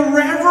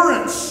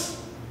irreverence.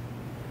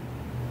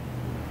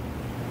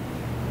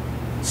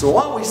 So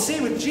what we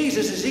see with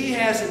Jesus is He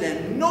has an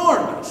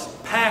enormous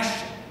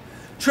passion,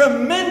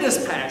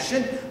 tremendous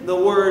passion. The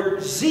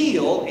word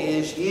zeal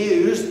is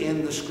used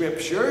in the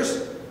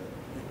Scriptures,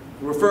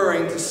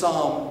 referring to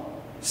Psalm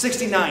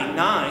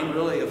 69:9,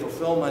 really a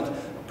fulfillment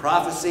of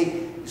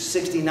prophecy.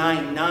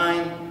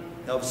 69:9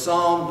 of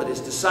Psalm. But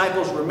His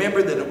disciples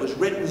remembered that it was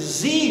written,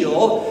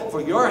 zeal for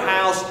your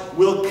house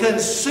will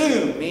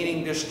consume,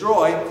 meaning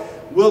destroy,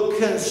 will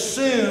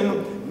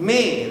consume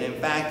me. And in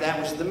fact, that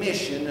was the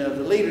mission of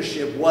the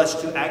leadership,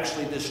 was to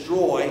actually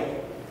destroy,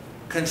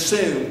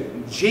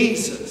 consume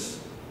Jesus.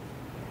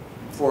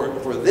 For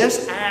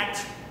this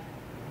act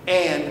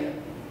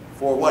and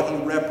for what He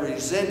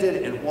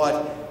represented and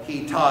what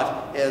He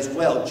taught as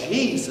well.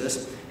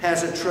 Jesus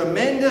has a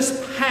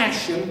tremendous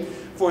passion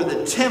for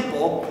the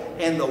temple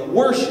and the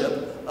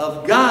worship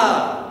of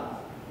God.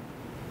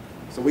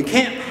 So we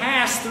can't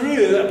pass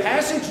through a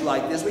passage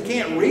like this. We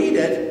can't read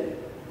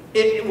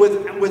it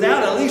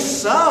without at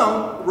least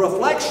some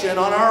reflection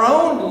on our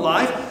own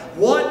life.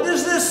 What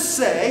does this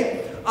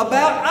say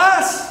about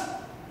us?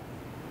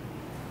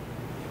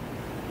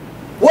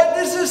 What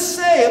does this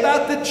say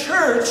about the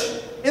church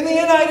in the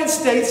United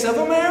States of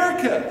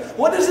America?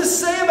 What does this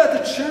say about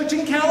the church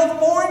in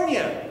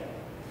California?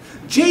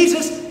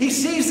 Jesus, He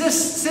sees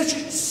this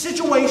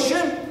situation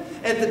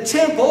at the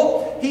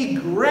temple. He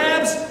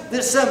grabs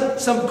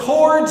some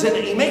cords and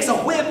He makes a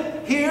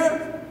whip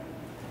here.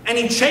 And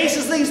He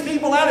chases these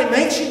people out. It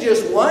makes you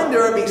just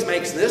wonder. It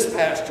makes this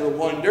pastor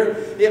wonder.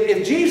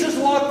 If Jesus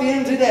walked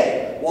in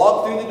today,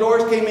 walked through the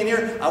doors, came in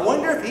here, I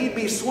wonder if He'd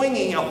be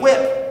swinging a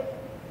whip.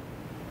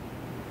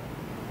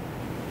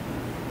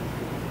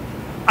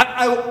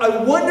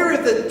 I wonder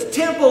if the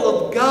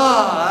temple of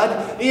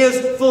God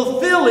is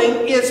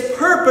fulfilling its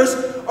purpose,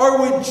 or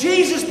would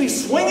Jesus be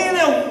swinging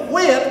a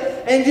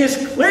whip and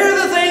just clear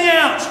the thing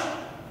out?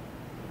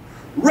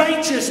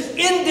 Righteous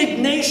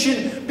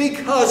indignation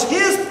because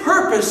His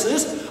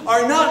purposes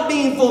are not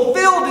being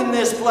fulfilled in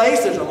this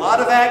place. There's a lot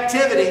of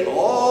activity.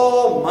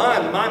 Oh, my.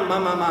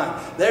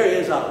 There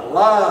is a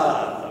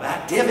lot of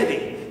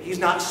activity. He's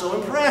not so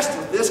impressed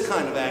with this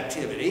kind of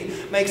activity.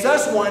 Makes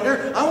us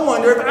wonder, I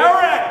wonder if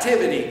our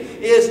activity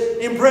is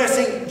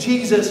impressing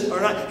Jesus or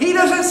not. He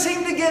doesn't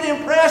seem to get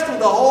impressed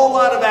with a whole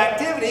lot of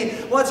activity.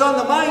 What's on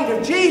the mind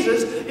of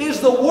Jesus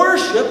is the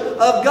worship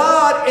of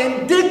God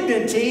and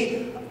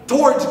dignity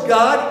towards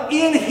God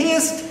in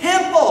His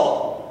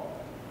temple.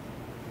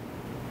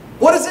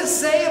 What does it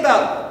say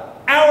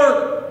about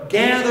our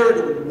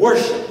gathered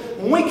worship?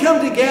 When we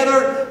come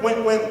together,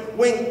 when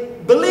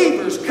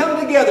believers come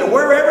together,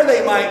 wherever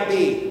they might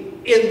be,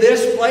 in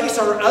this place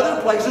or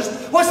other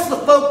places, what's the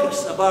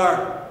focus of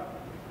our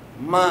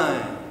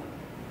mind?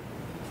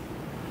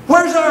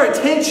 Where's our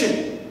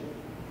attention?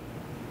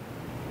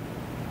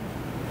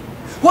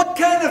 What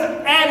kind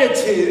of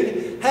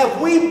attitude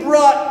have we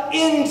brought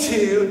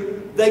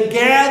into the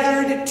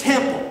gathered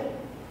temple?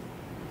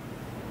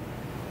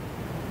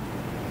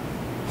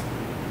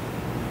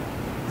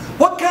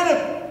 What kind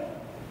of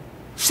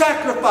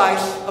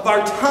sacrifice of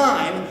our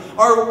time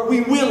are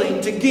we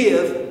willing to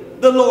give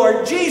the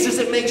Lord Jesus?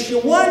 It makes you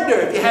wonder.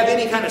 If you have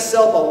any kind of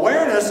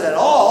self-awareness at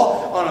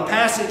all on a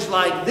passage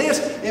like this,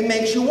 it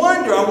makes you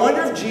wonder. I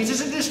wonder if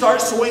Jesus would just start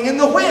swinging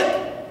the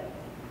whip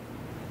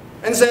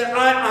and said,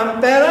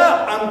 I'm fed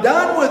up. I'm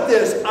done with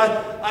this.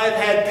 I've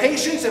had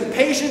patience and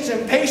patience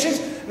and patience.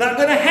 Not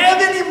going to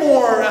have any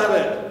more of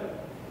it.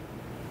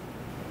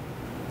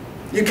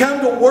 You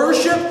come to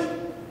worship,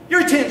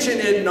 your attention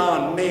isn't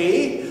on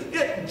me.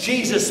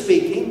 Jesus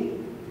speaking.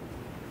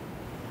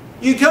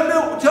 You come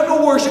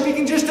to worship, you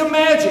can just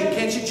imagine,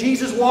 can't you?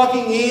 Jesus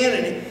walking in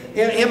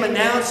and Him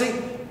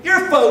announcing.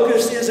 Your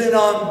focus isn't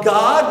on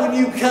God when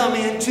you come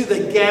into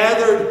the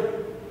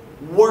gathered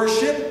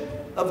worship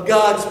of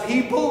God's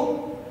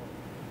people.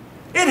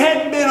 It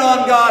hadn't been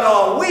on God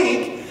all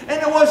week,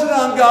 and it wasn't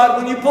on God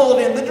when you pulled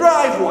in the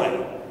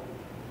driveway.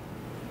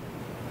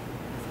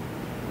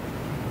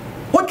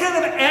 What kind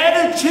of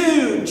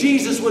attitude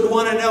Jesus would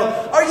want to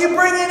know are you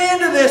bringing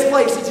into this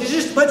place? It's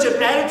just a bunch of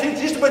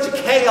attitudes, just a bunch of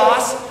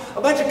chaos,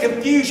 a bunch of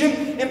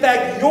confusion. In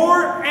fact,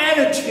 your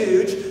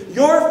attitudes,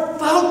 your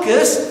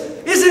focus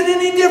isn't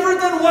any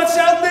different than what's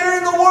out there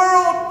in the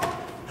world.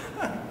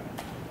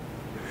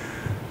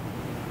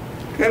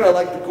 Kind of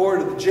like the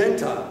court of the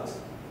Gentiles.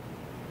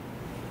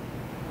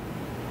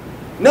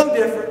 No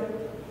different.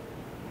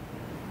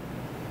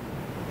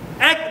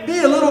 Be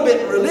a little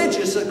bit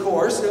religious, of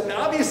course.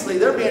 Obviously,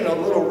 they're being a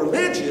little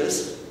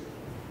religious.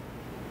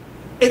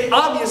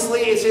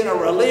 Obviously, it's in a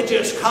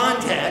religious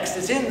context.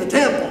 It's in the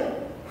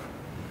temple.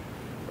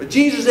 But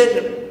Jesus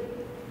isn't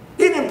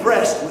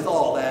impressed with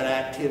all that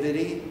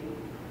activity.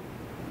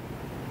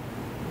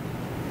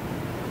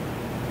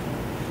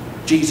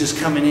 Jesus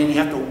coming in, you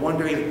have to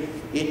wonder,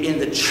 in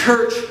the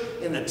church,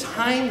 in the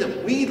time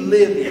that we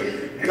live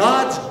in,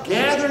 God's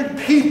gathered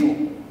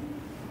people.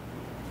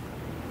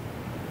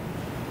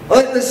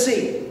 Let's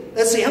see.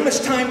 How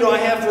much time do I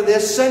have for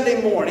this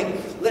Sunday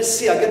morning? Let's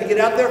see. I'm going to get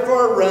out there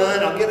for a run.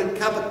 I'll get a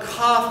cup of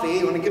coffee.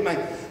 I'm going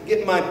to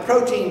get my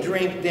protein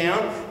drink down,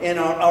 and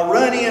I'll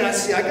run in.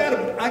 I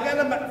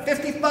got about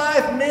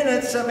 55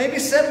 minutes, maybe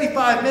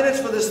 75 minutes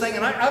for this thing,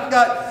 and I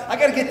got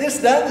to get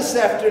this done this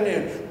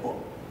afternoon.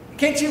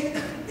 Can't you?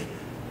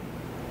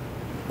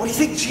 What do you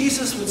think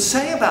Jesus would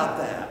say about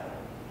that?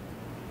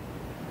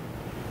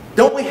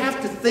 Don't we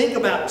have to think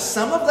about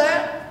some of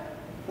that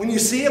when you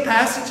see a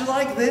passage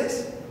like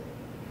this?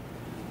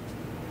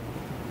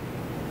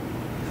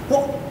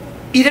 Well,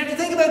 you'd have to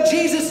think about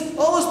Jesus,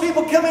 all those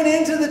people coming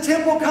into the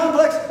temple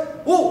complex.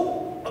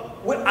 Whoa,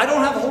 I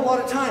don't have a whole lot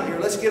of time here.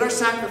 Let's get our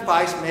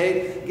sacrifice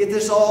made, get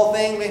this all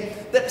thing made.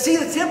 See,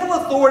 the temple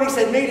authorities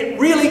had made it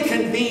really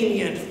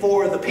convenient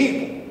for the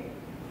people.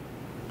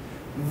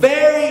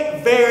 Very,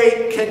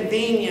 very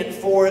convenient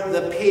for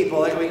the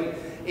people. I mean,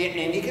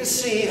 and you can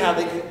see how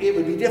it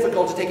would be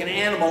difficult to take an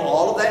animal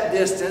all of that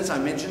distance. I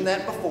mentioned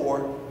that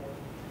before.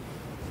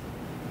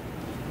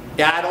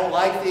 Yeah, I don't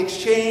like the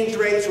exchange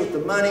rates with the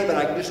money, but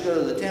I can just go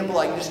to the temple.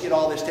 I can just get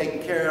all this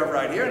taken care of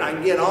right here, and I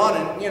can get on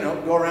and,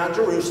 go around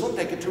Jerusalem,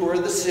 take a tour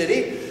of the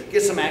city,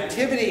 get some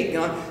activity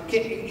going.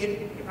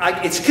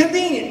 It's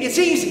convenient. It's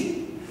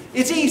easy.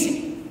 It's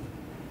easy.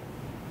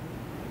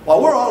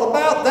 Well, we're all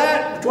about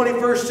that in the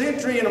 21st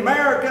century in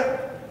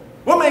America.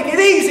 We'll make it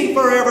easy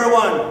for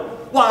everyone.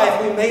 Why,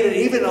 if we made it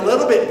even a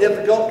little bit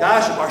difficult,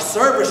 gosh, if our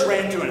service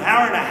ran to an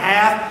hour and a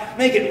half,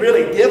 make it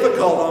really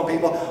difficult on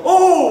people.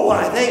 Oh,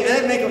 why,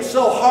 that'd make it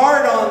so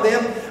hard on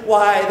them.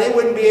 Why, they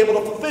wouldn't be able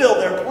to fulfill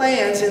their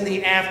plans in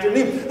the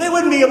afternoon. They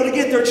wouldn't be able to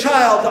get their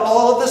child to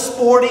all of the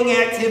sporting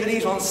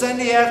activities on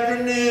Sunday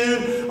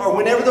afternoon or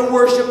whenever the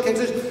worship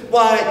consists.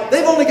 Why,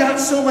 they've only got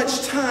so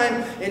much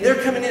time, and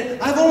they're coming in.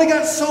 I've only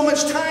got so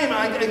much time.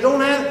 I don't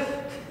have...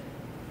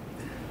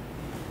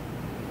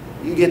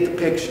 You get the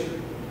picture.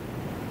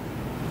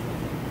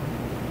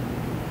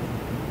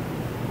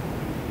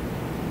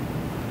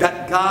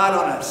 Got God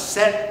on a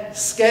set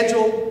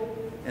schedule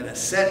and a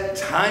set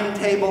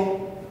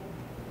timetable.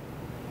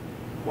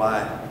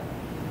 Why?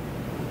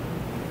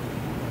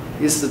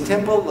 Is the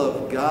temple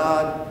of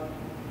God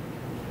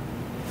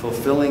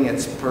fulfilling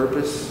its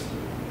purpose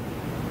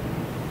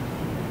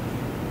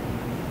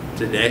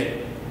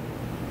today?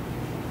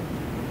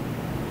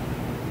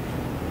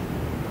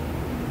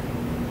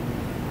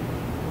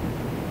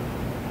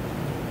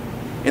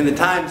 In the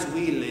times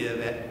we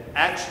live, it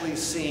actually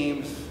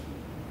seems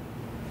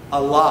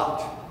a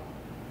lot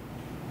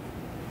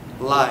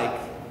like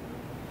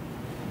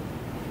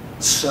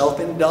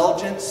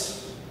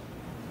self-indulgence.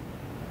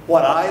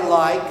 What I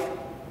like,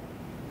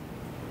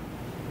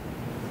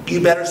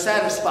 you better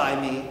satisfy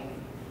me.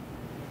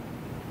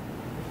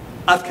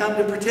 I've come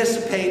to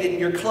participate in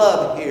your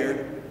club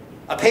here.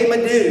 I pay my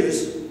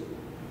dues,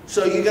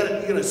 so you're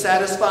gonna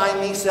satisfy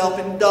me,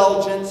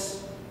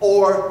 self-indulgence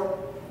or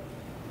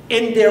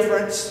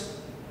indifference.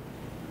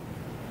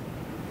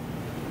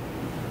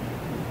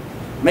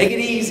 Make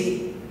it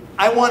easy.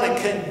 I want a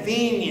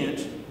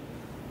convenient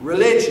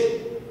religion.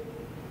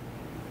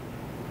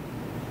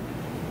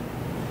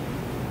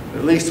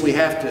 At least we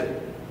have to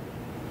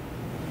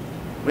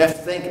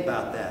think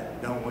about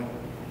that, don't we?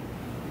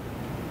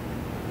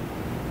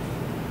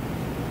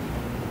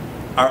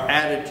 Our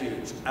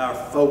attitudes, our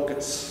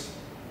focus,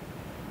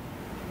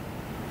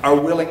 our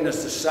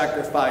willingness to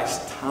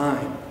sacrifice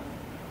time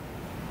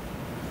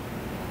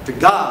to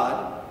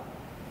God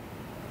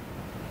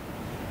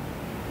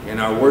in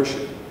our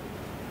worship.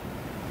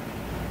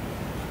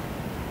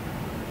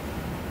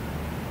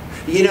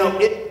 You know,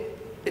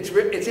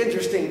 it's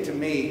interesting to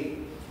me.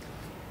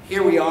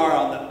 Here we are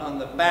on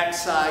the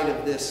backside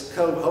of this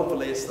COVID.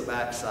 Hopefully, it's the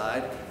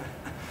backside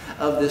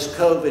of this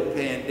COVID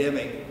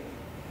pandemic,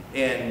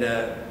 and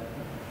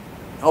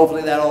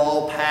hopefully that'll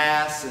all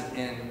pass,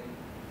 and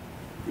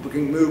people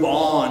can move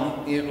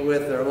on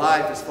with their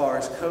life as far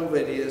as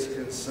COVID is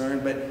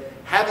concerned. But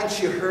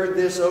haven't you heard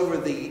this over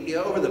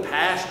the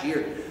past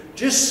year?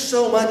 Just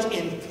so much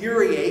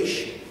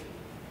infuriation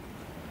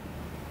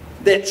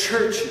that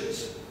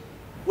churches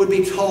would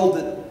be told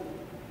that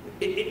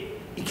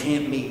you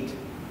can't meet.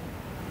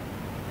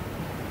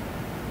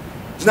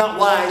 It's not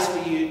wise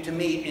for you to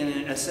meet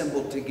and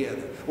assemble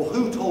together. Well,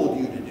 who told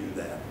you to do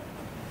that?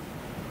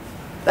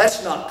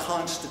 That's not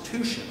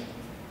constitutional.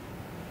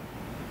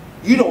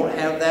 You don't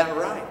have that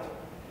right.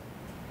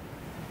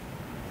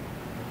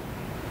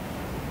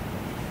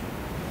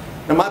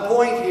 Now, my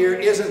point here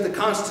isn't the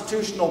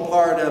constitutional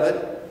part of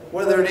it,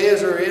 whether it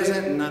is or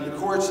isn't, and the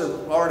courts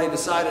have already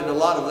decided a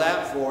lot of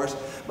that for us.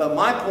 But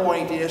my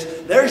point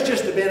is, there's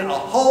just been a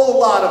whole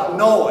lot of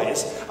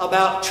noise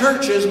about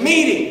churches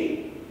meeting.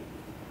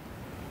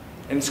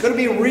 And it's going to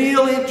be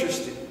real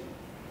interesting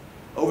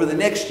over the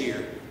next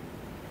year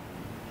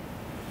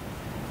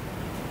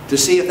to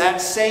see if that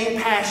same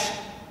passion,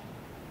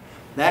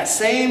 that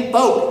same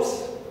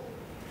focus,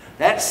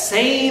 that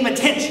same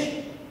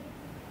attention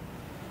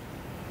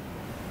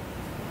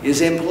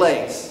is in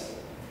place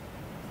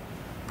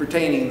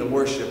pertaining to the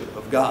worship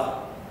of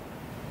God.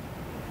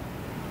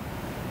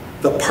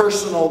 The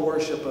personal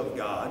worship of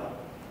God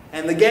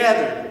and the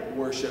gathered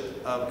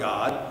worship of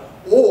God.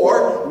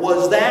 Or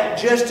was that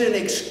just an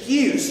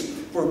excuse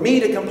for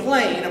me to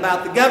complain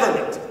about the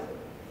government? It's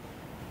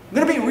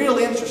going to be real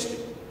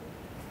interesting.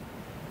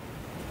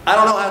 I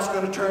don't know how it's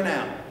going to turn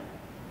out.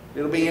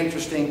 It'll be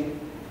interesting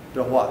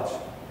to watch.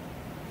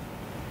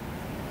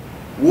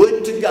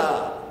 Would to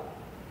God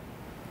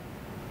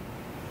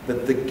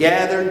that the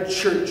gathered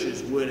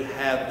churches would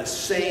have the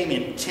same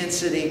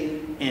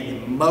intensity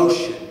and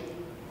emotion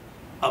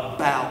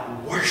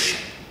about worship,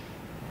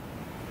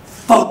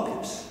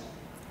 focus,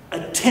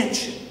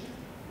 attention,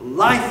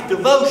 life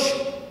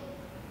devotion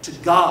to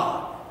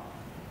God.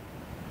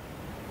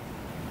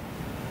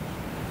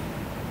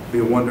 It'd be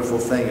a wonderful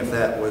thing if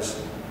that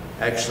was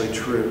actually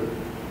true.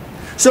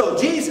 So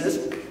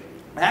Jesus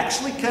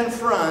actually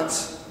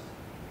confronts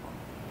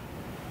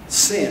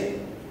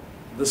sin,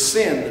 the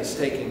sin that's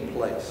taking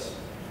place.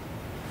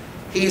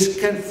 He's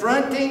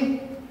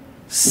confronting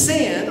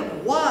sin.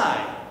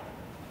 Why?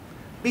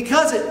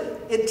 Because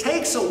it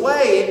takes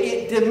away,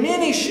 it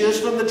diminishes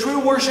from the true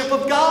worship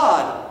of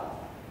God.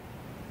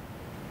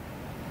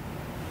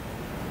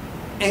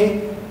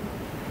 And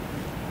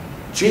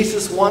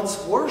Jesus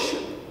wants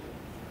worship.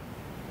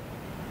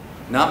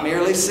 Not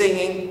merely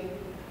singing.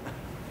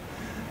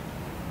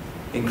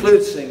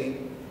 Includes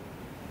singing.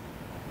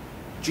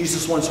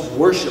 Jesus wants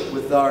worship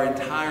with our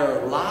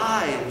entire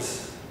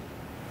lives.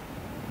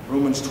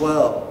 Romans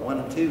 12, 1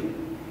 and 2.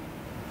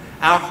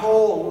 Our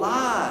whole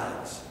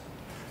lives.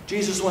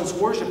 Jesus wants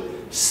worship.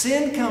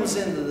 Sin comes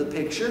into the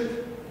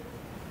picture.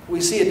 We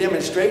see a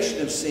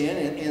demonstration of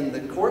sin in the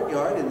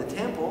courtyard, in the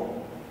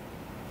temple.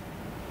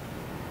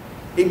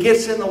 It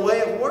gets in the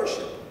way of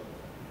worship.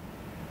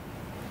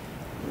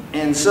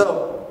 And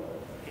so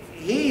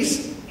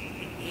he's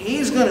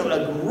going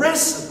to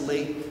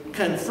aggressively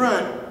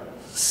confront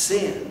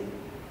sin.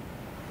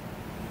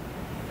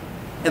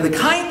 And the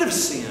kind of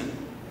sin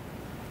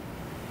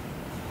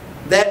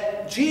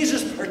that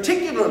Jesus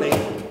particularly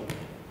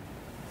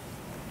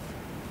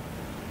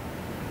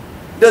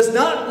does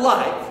not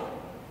like,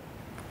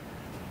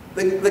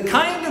 the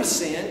kind of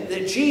sin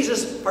that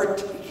Jesus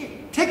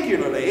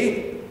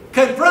particularly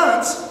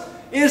confronts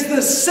is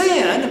the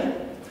sin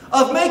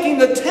of making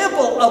the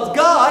temple of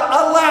God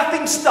a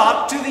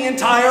laughingstock to the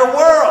entire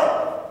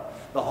world.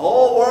 The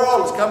whole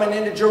world is coming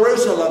into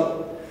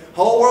Jerusalem. The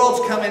whole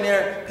world's coming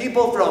there.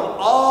 People from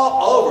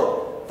all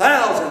over.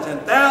 Thousands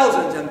and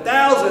thousands and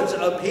thousands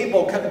of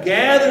people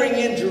gathering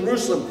in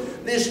Jerusalem.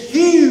 This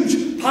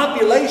huge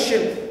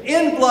population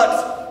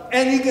influx.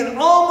 And you can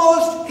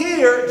almost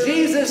hear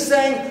Jesus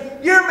saying,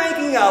 "You're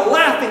making a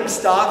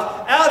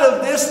laughingstock out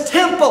of this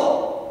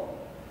temple."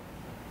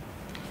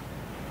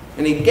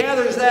 And he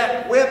gathers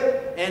that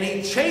whip and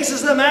he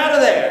chases them out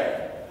of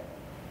there.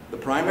 The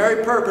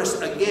primary purpose,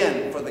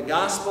 again, for the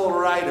gospel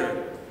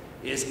writer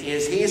is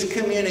he's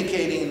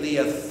communicating the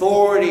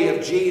authority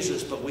of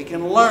Jesus, but we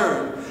can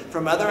learn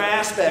from other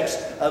aspects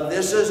of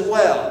this as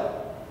well.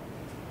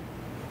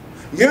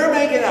 You're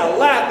making a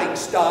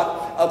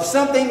laughingstock of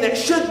something that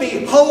should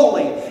be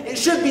holy. It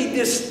should be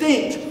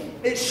distinct.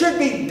 It should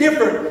be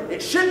different.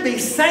 It should be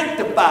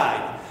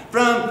sanctified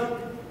from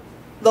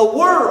the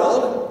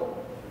world,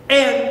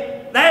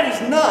 and that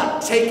is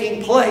not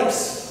taking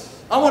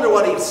place. I wonder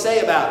what he'd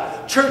say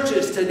about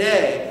churches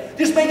today.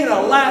 Just making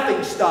a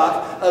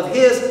laughingstock of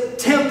his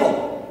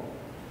temple.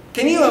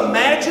 Can you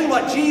imagine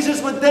what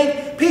Jesus would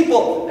think?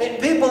 People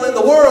in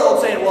the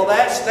world saying, well,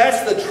 that's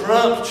the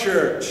Trump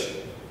church.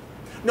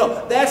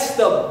 No, that's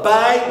the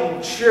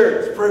Biden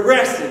church.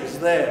 Progressives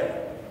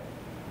there.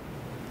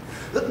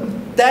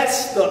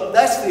 That's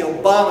the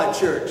Obama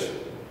church.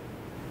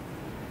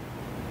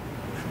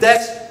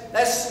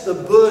 That's the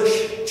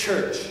Bush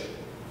church.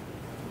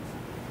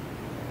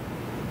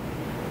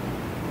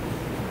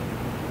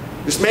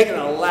 Just making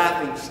a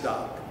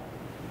laughingstock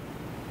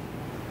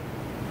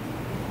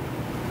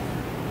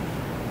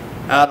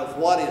out of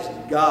what is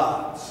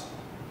God's.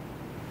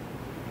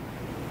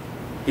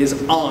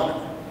 His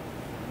honor,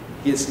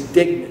 His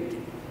dignity,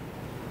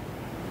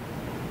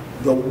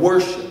 the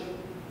worship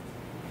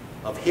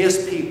of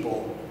His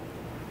people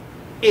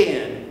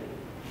in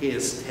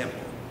His temple.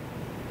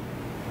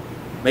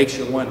 Makes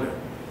you wonder,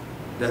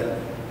 doesn't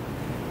it?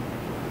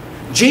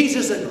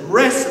 Jesus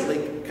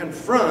aggressively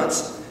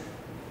confronts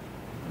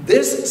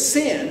this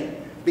sin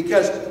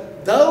because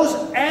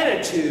those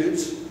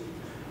attitudes,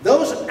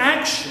 those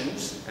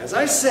actions, as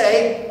I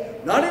say,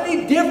 not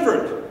any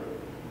different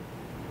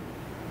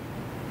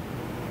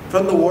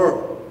from the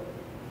world.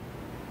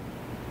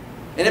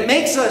 And it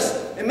makes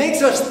us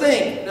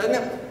think,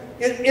 doesn't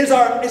it? Is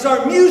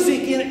our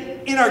music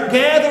in our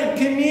gathered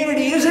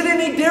community, is it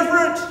any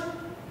different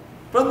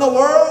from the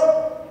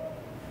world?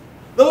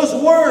 Those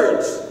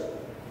words,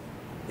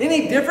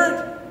 any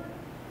different?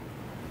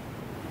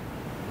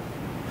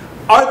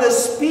 Are the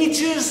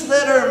speeches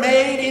that are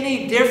made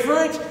any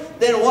different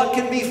than what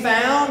can be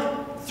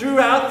found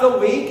throughout the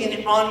week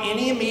and on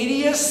any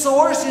media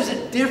source? Is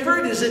it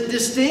different? Is it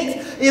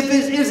distinct?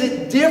 Is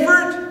it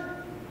different?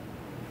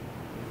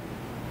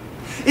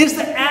 Is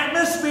the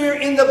atmosphere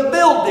in the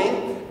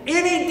building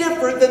any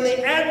different than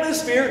the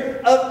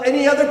atmosphere of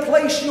any other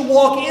place you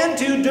walk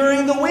into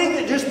during the week?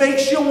 It just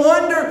makes you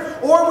wonder.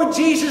 Or would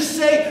Jesus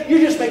say, you're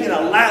just making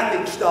a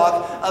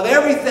laughingstock of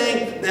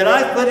everything that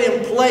I put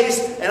in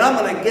place, and I'm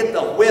going to get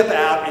the whip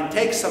out and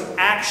take some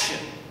action?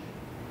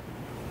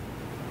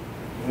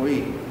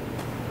 We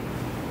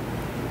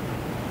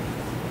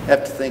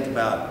have to think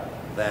about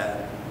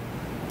that.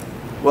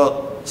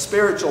 Well,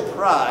 spiritual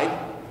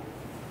pride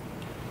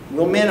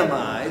will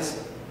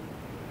minimize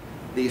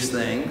these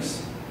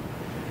things.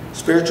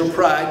 Spiritual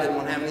pride doesn't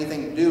want to have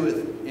anything to do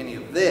with any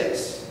of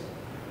this.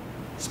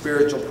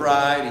 Spiritual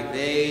pride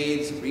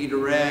evades,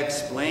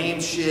 redirects,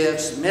 blame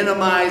shifts,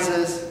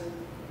 minimizes.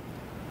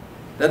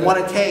 Doesn't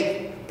want to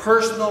take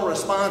personal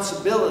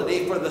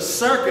responsibility for the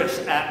circus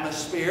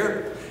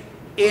atmosphere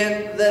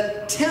in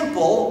the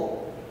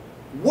temple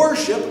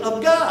worship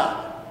of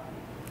God.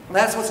 And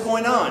that's what's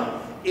going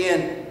on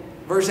in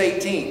verse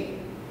 18.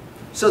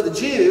 So the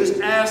Jews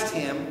asked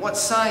him, what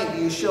sign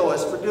do you show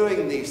us for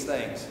doing these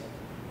things?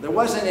 There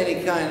wasn't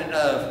any kind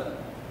of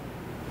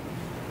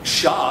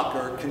shock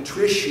or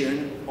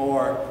contrition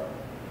or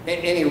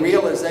any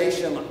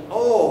realization,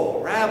 oh,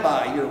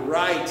 Rabbi, you're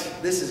right.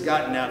 This has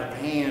gotten out of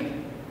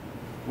hand.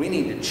 We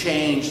need to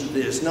change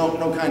this. No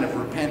kind of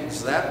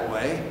repentance that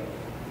way.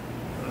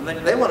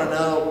 They want to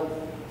know,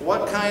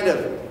 what kind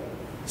of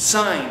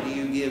sign do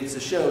you give to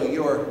show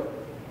your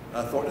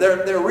authority?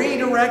 They're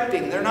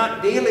redirecting. They're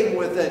not dealing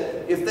with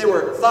it. If they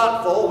were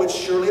thoughtful, which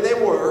surely they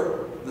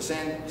were, the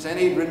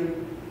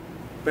Sanhedrin,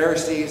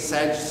 Pharisees,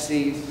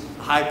 Sadducees,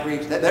 high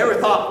priests, they were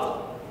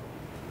thoughtful.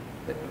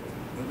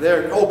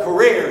 Their whole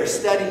career is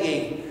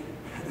studying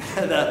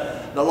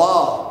the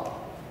law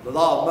of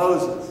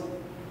Moses.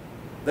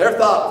 They're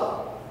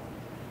thoughtful.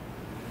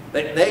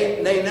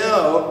 They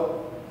know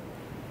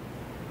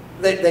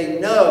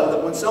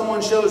that when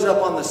someone shows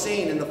up on the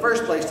scene, in the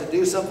first place, to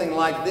do something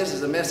like this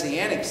is a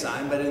messianic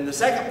sign, but in the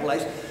second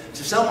place,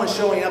 to someone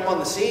showing up on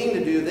the scene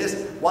to do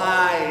this,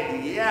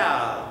 why,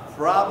 yeah,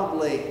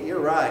 probably, you're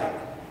right.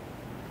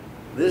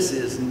 This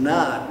is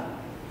not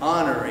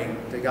honoring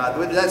to God.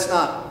 That's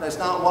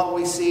not what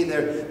we see.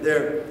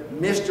 They're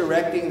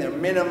misdirecting, they're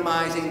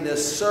minimizing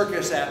this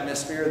circus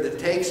atmosphere that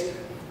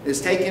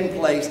is taking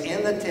place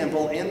in the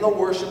temple, in the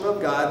worship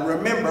of God.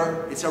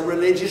 Remember, it's a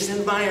religious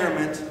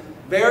environment.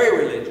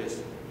 Very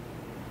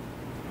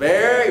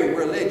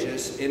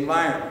religious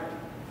environment.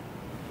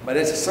 But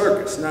it's a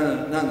circus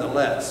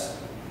nonetheless.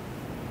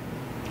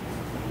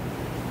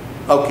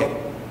 Okay.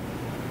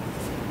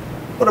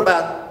 What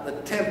about the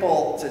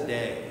temple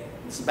today?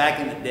 This is back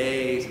in the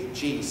days of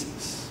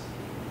Jesus.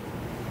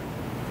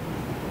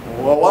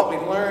 Well, what we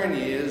learn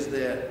is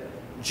that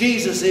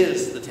Jesus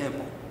is the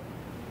temple.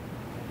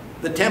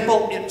 The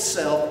temple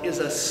itself is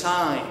a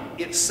sign.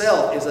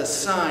 Itself is a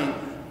sign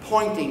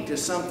pointing to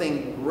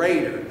something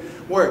greater.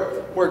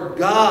 Where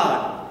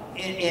God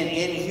and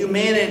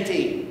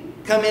humanity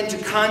come into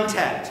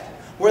contact.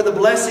 Where the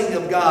blessing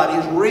of God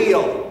is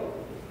real.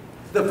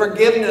 The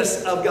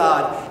forgiveness of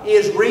God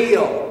is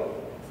real.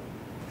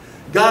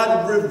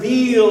 God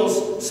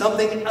reveals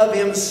something of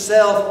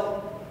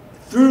Himself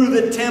through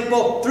the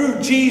temple, through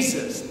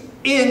Jesus,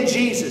 in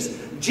Jesus.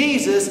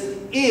 Jesus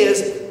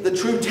is the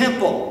true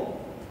temple.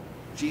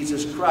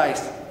 Jesus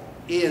Christ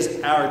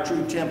is our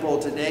true temple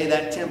today.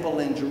 That temple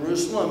in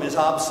Jerusalem is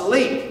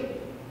obsolete.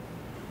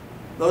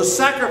 Those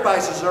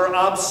sacrifices are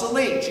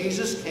obsolete.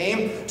 Jesus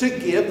came to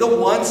give the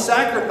one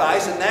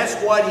sacrifice, and that's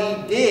what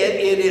He did.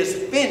 It is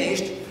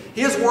finished.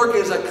 His work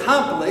is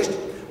accomplished.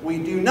 We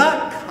do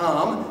not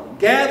come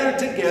gathered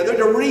together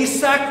to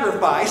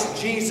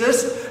re-sacrifice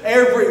Jesus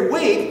every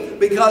week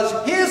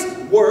because His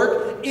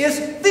work is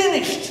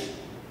finished.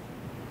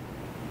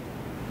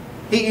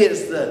 He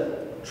is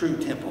the true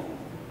temple.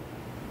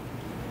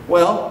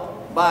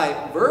 Well,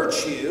 by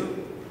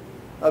virtue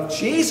of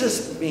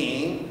Jesus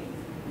being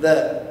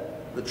the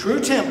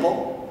true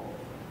temple,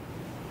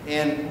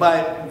 and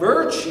by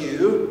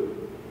virtue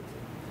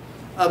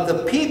of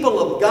the people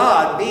of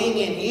God being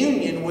in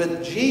union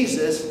with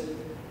Jesus,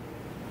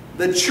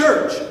 the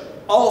church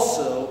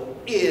also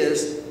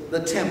is the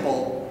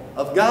temple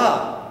of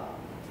God.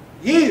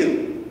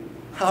 You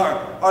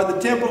are the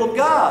temple of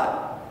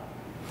God.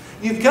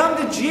 You've come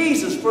to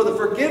Jesus for the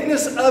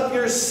forgiveness of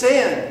your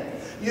sin.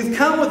 You've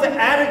come with the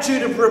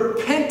attitude of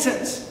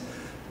repentance,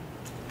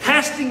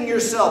 casting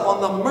yourself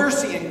on the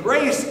mercy and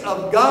grace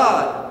of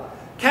God,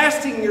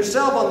 casting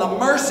yourself on the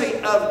mercy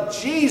of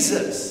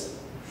Jesus.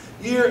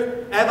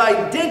 You have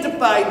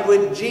identified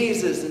with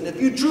Jesus, and if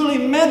you truly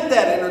meant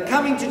that and are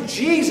coming to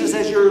Jesus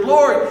as your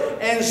Lord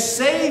and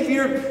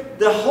Savior,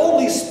 the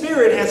Holy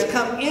Spirit has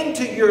come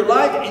into your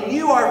life and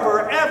you are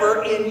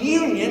forever in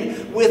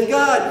union with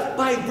God.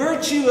 By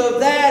virtue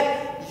of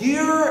that,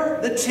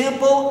 you're the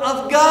temple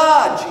of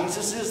God.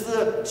 Jesus is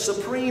the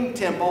supreme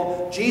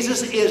temple.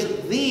 Jesus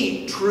is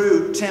the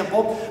true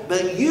temple.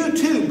 But you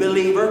too,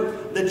 believer,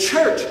 the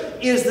church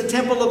is the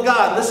temple of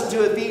God. Listen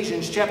to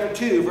Ephesians chapter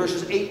 2,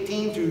 verses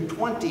 18 through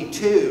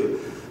 22.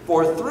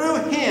 For through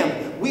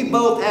Him we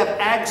both have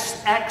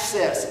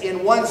access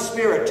in one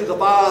Spirit to the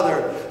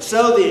Father.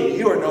 So then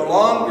you are no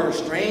longer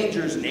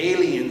strangers and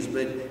aliens,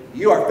 but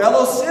you are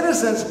fellow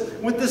citizens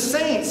with the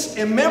saints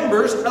and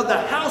members of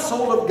the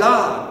household of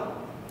God,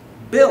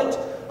 built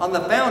on the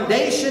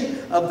foundation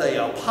of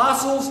the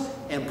apostles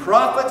and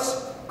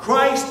prophets,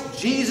 Christ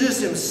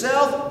Jesus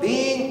Himself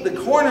being the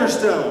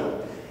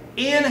cornerstone.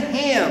 In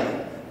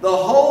Him, the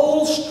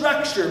whole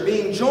structure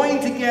being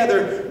joined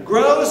together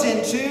grows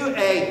into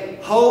a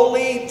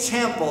holy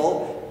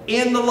temple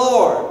in the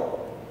Lord.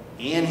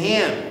 In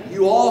Him,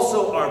 you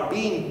also are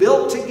being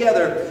built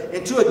together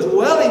into a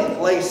dwelling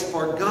place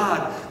for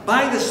God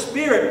by the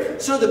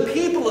Spirit. So the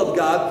people of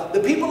God, the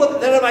people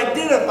that have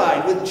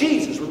identified with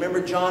Jesus,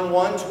 remember John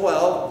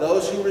 1:12,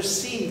 those who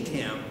received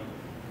Him,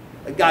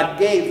 God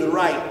gave the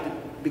right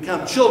to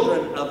become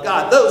children of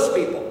God. Those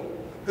people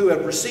who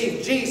have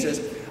received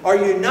Jesus are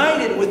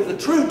united with the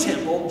true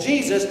temple,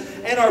 Jesus,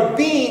 and are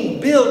being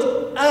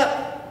built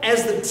up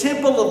as the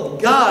temple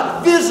of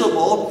God,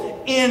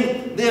 visible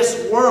in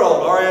this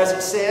world, or as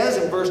it says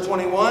in verse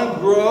 21,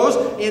 grows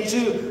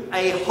into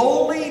a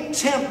holy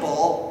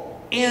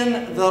temple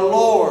in the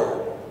Lord.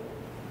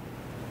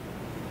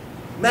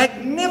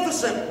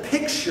 Magnificent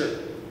picture.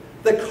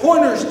 The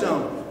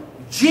cornerstone,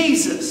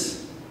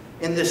 Jesus,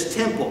 in this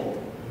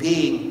temple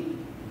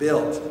being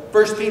built.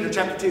 1 Peter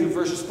chapter 2,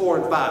 verses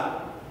 4 and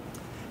 5.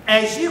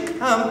 As you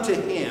come to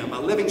Him, a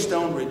living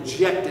stone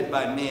rejected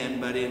by men,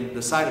 but in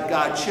the sight of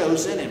God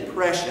chosen and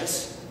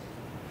precious,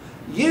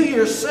 you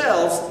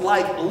yourselves,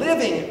 like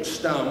living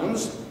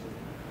stones,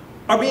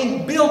 are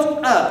being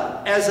built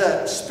up as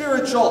a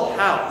spiritual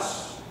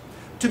house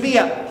to be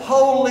a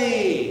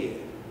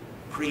holy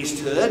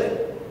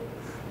priesthood,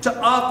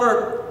 to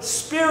offer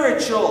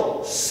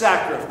spiritual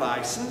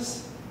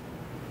sacrifices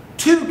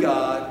to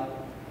God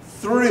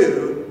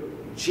through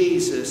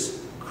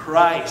Jesus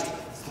Christ,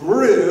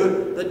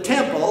 through the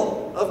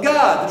temple of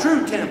God, the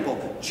true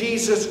temple,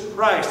 Jesus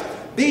Christ,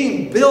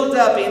 being built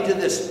up into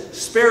this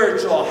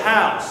spiritual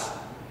house.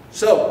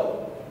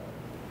 So,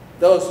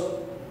 those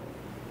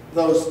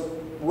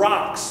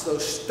rocks,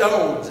 those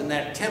stones in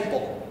that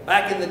temple,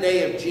 back in the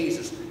day of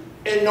Jesus,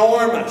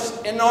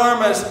 enormous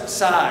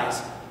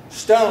size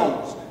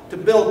stones to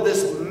build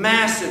this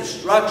massive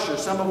structure,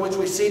 some of which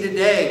we see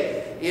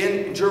today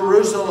in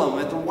Jerusalem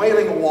at the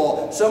Wailing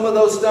Wall. Some of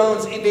those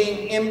stones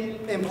being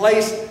in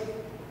place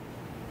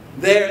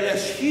there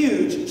as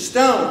huge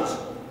stones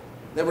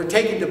that were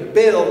taken to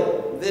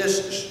build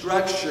this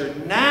structure.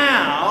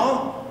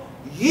 Now,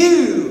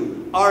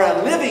 you are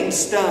a living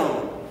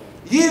stone.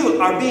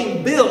 You are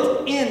being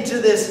built into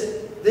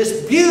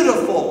this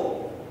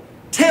beautiful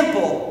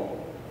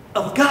temple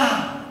of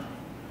God.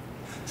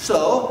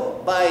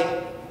 So,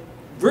 by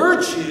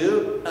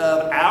virtue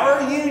of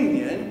our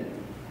union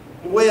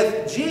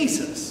with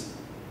Jesus.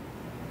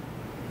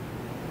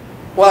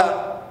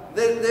 Well,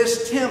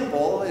 this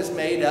temple is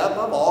made up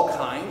of all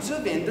kinds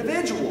of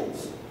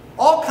individuals.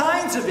 All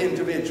kinds of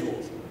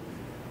individuals.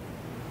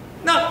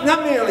 Not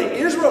merely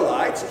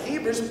Israelites,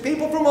 Hebrews,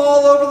 people from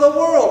all over the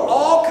world.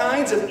 All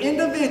kinds of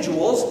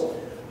individuals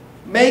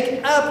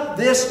make up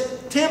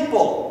this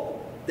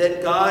temple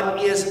that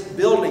God is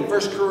building.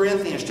 1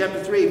 Corinthians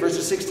chapter 3,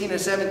 verses 16 and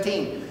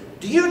 17.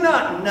 Do you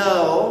not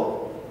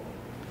know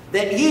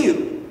that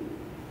you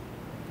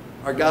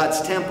are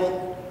God's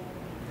temple,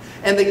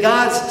 and that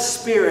God's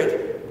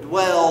Spirit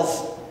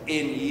dwells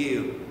in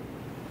you?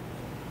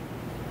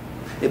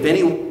 If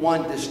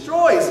anyone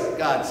destroys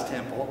God's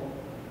temple,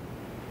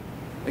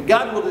 then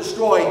God will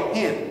destroy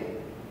him.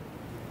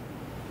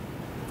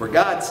 For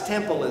God's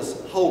temple is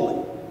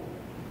holy,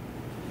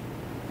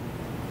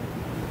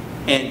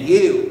 and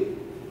you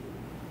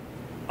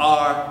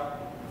are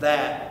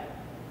that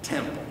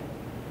temple.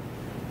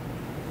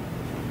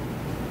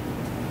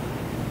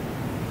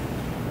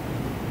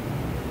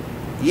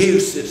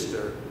 You,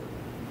 sister,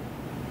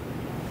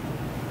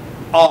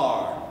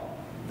 are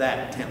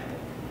that temple.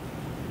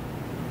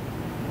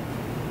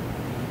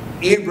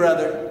 You,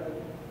 brother,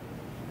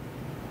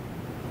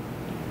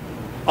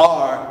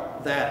 are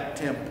that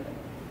temple.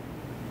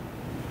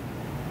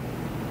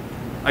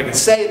 I can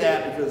say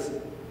that because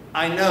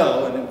I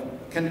know and am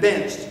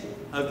convinced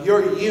of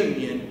your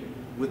union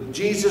with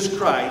Jesus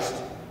Christ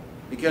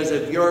because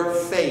of your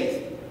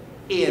faith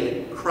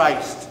in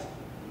Christ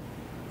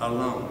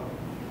alone.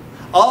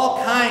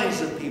 All kinds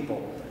of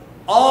people,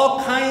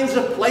 all kinds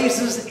of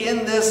places in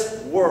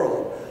this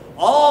world,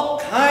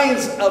 all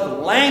kinds of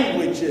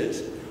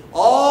languages,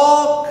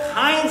 all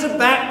kinds of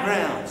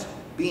backgrounds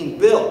being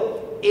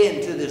built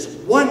into this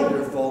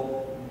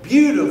wonderful,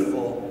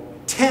 beautiful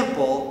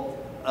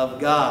temple of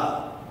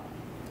God.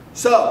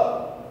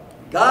 So,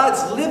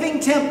 God's living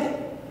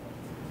temple,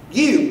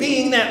 you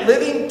being that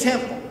living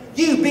temple,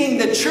 you being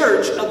the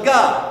church of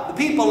God, the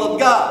people of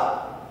God.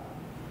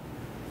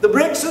 The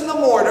bricks and the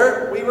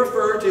mortar we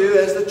refer to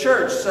as the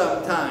church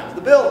sometimes,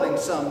 the building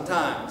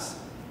sometimes.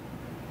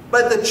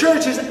 But the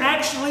church is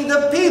actually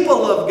the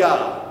people of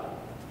God.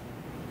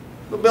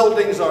 The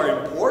buildings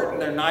are important,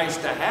 they're nice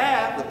to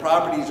have, the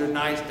properties are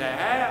nice to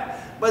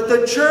have, but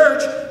the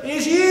church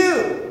is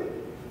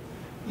you.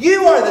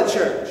 You are the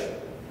church.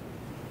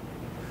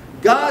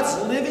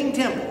 God's living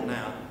temple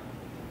now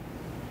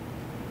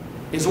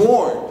is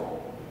warned.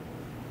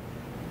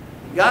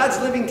 God's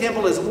living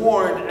temple is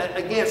warned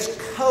against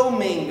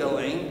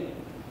commingling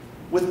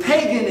with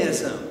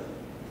paganism,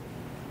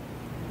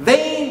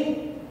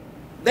 vain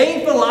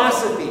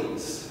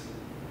philosophies,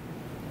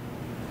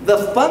 the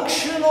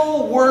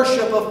functional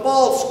worship of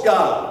false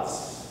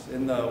gods.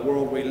 In the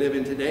world we live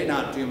in today,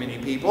 not too many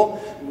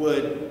people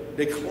would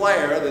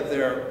declare that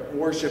they're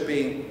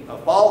worshiping a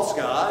false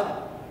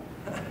god.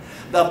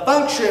 The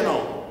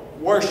functional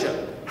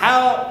worship,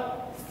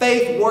 how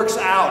faith works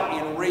out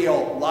in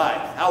real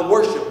life, how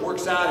worship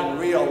works out in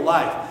real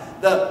life.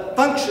 The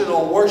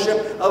functional worship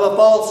of a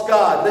false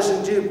god.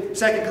 Listen to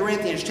 2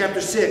 Corinthians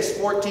chapter 6,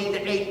 14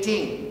 to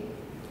 18.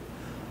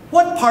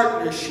 What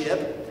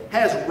partnership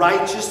has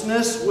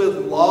righteousness with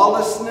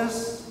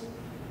lawlessness?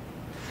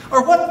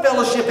 Or what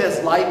fellowship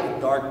has light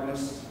with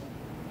darkness?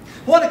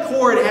 What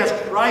accord has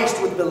Christ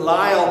with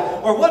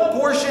Belial? Or what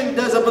portion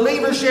does a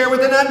believer share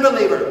with an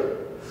unbeliever?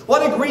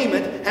 What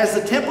agreement has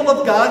the temple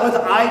of God with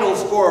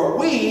idols? For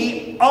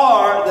we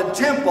are the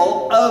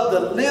temple of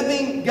the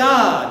living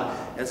God.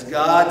 As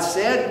God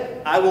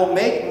said, I will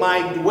make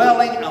my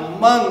dwelling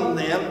among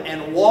them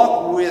and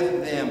walk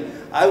with them.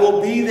 I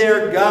will be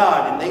their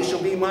God, and they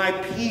shall be my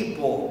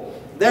people.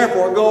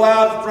 Therefore go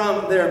out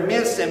from their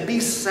midst and be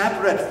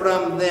separate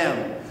from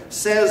them,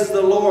 says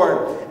the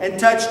Lord, and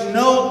touch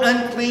no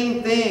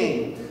unclean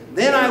thing.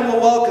 Then I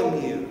will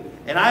welcome you,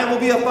 and I will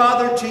be a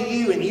father to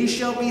you, and you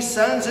shall be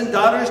sons and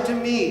daughters to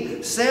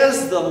me,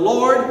 says the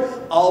Lord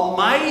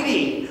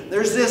Almighty.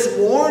 There's this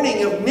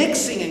warning of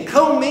mixing and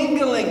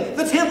commingling.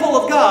 The temple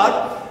of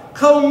God,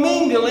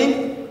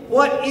 commingling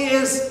what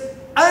is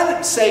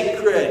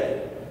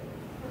unsacred,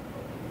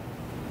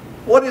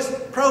 what is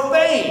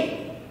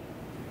profane,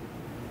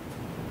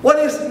 what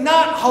is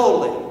not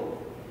holy.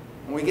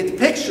 And we get the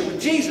picture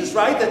with Jesus,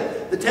 right?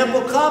 The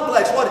temple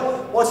complex.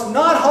 What's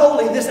not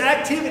holy, this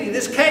activity,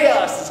 this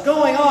chaos that's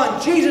going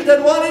on. Jesus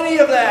doesn't want any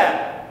of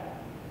that.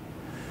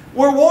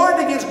 We're warned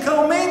against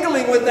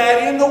commingling with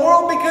that in the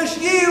world because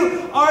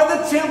you are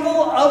the temple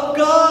of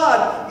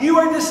God. You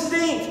are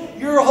distinct.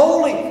 You're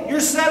holy. You're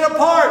set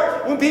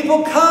apart. When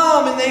people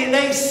come and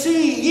they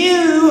see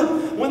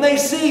you, when they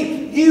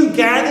see you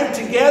gathered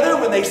together,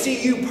 when they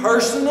see you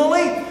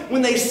personally,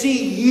 when they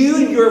see you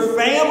and your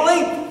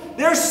family,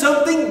 there's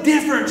something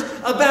different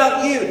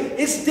about you.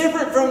 It's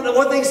different from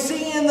what they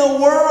see in the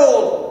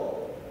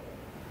world.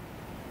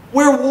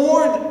 We're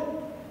warned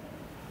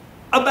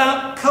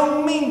about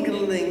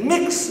commingling,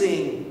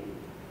 mixing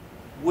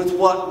with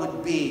what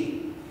would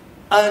be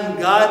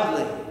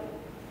ungodly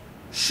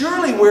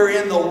Surely we're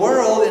in the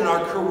world in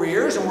our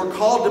careers and we're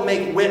called to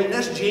make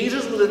witness.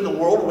 Jesus was in the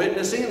world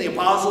witnessing, and the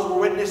apostles were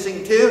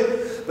witnessing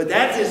too. But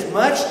that is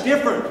much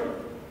different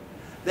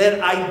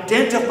than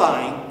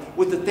identifying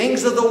with the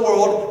things of the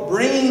world,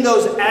 bringing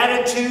those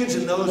attitudes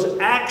and those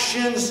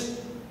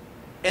actions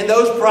and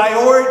those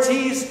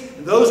priorities,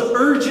 and those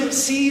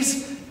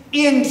urgencies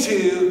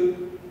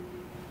into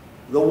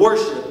the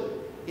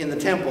worship in the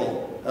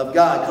temple of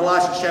God.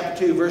 Colossians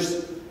chapter 2,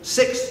 verse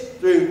 6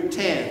 through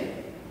 10.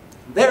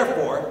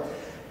 Therefore,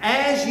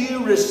 as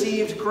you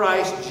received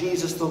Christ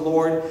Jesus the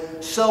Lord,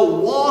 so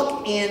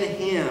walk in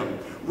Him,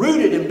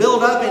 rooted and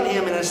built up in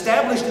Him and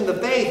established in the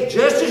faith,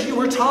 just as you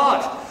were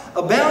taught,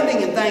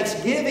 abounding in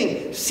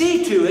thanksgiving.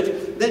 See to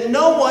it that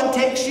no one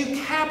takes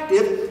you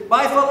captive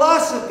by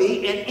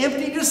philosophy and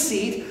empty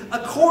deceit,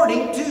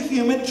 according to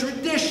human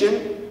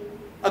tradition,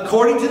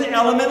 according to the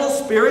elemental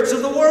spirits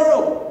of the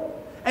world,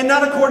 and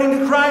not according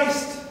to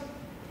Christ.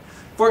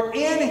 For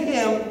in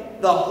Him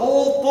the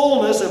whole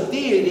fullness of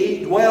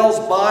deity dwells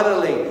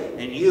bodily,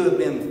 and you have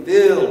been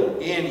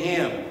filled in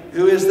Him,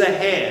 who is the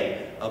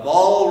head of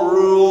all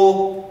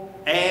rule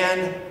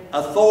and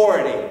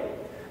authority,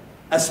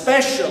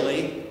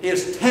 especially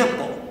His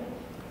temple.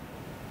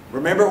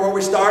 Remember where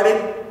we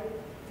started?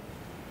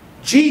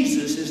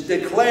 Jesus is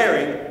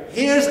declaring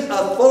His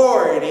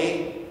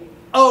authority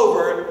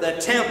over the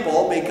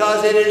temple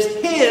because it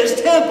is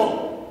His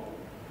temple.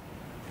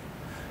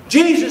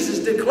 Jesus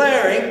is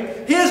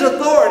declaring His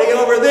authority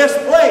over this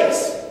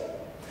place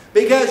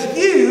because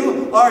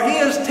you are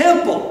His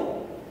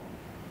temple.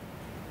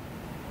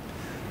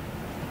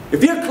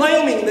 If you're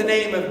claiming the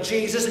name of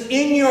Jesus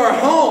in your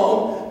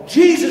home,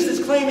 Jesus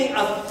is claiming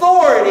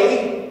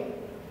authority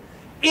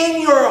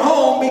in your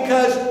home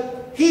because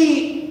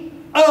He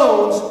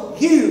owns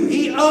you.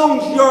 He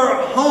owns your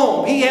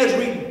home. He has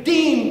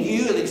redeemed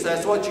you, at least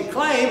that's what you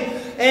claim,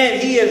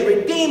 and He has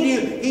redeemed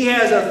you. He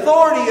has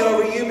authority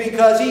over you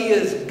because He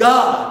is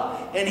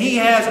God, and He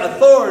has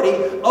authority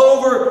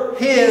over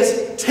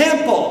His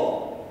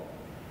temple.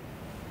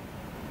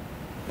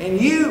 And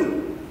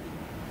you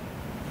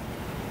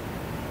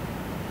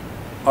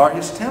are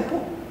His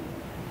temple.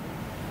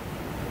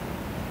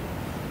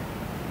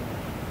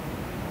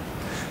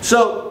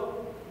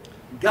 So,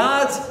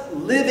 God's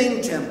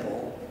living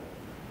temple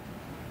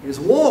is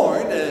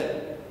warned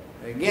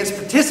against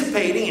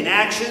participating in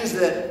actions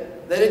that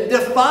it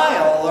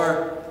defile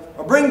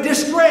or bring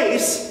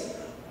disgrace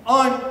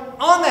on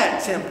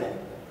that temple.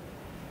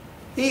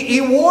 He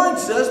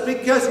warns us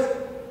because,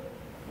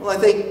 well, I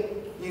think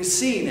you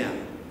see now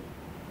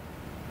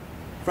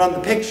from the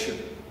picture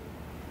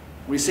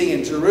we see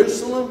in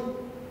Jerusalem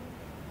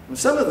and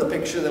some of the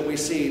picture that we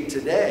see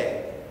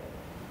today,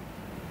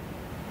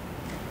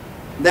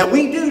 that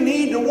we do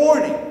need the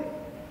warning.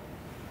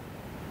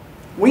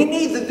 We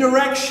need the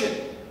direction.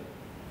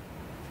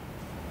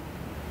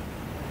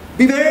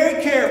 Be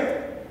very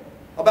careful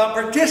about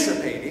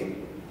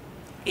participating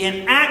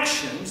in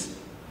actions,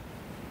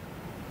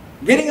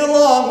 getting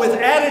along with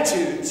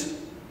attitudes,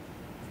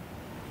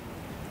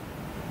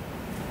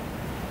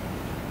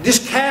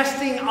 just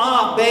casting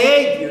off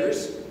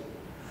behaviors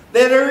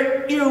that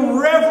are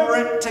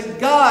irreverent to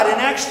God and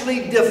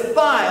actually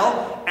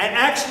defile and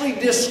actually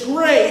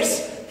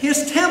disgrace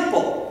His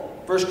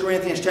temple. 1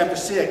 Corinthians chapter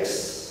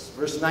 6,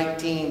 verse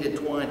 19 to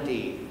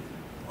 20.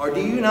 Or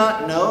do you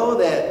not know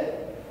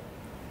that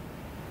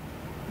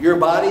your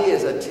body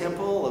is a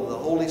temple of the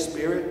Holy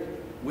Spirit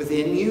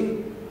within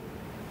you,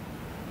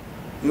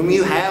 whom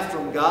you have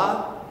from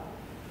God?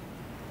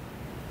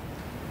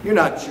 You're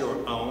not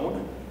your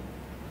own.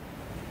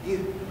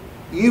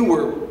 You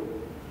were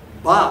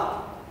bought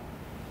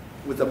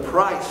with a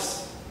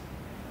price.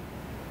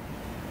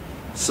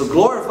 So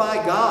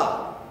glorify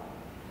God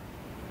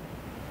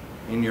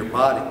in your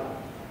body.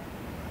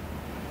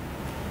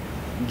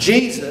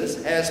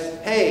 Jesus has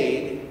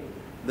paid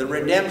the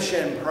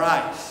redemption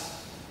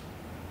price.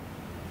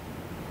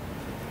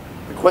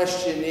 The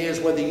question is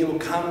whether you will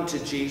come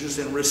to Jesus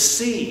and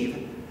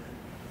receive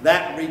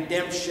that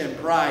redemption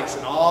price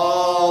and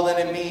all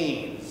that it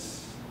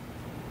means.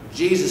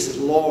 Jesus is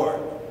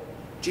Lord.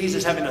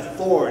 Jesus having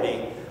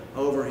authority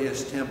over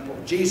His temple.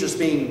 Jesus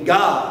being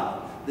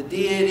God, the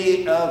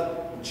deity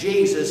of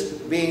Jesus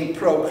being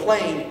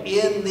proclaimed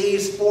in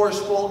these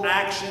forceful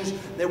actions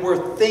that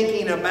we're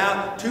thinking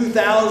about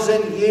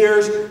 2,000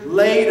 years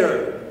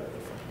later.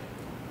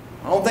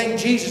 I don't think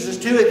Jesus is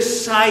too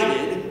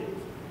excited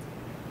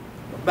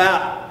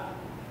about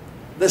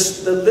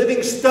the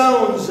living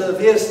stones of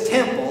His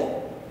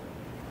temple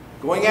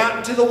going out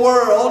into the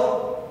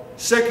world,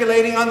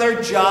 circulating on their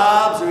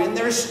jobs or in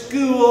their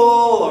school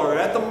or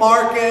at the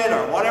market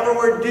or whatever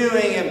we're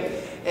doing,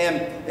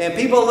 and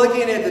people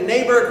looking at the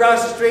neighbor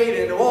across the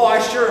street and, oh,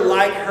 I sure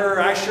like her,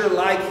 I sure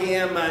like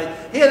him.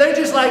 Yeah, they're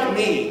just like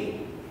me.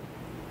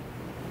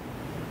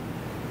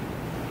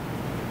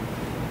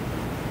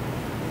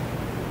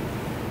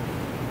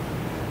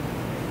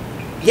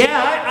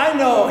 Yeah, I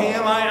know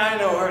him, I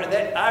know her.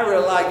 I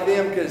really like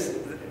them because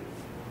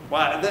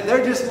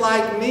they're just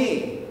like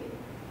me.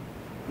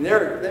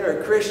 They're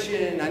a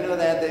Christian. I know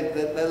that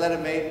they let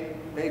it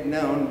made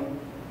known.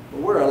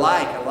 But we're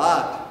alike a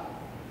lot.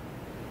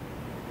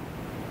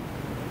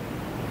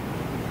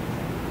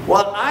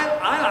 Well,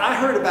 I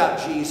heard about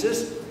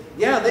Jesus.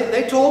 Yeah,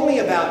 they told me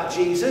about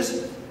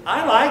Jesus.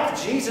 I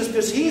like Jesus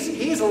because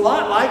he's a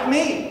lot like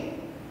me.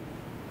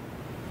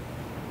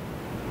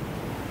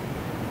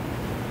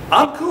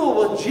 I'm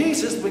cool with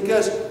Jesus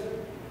because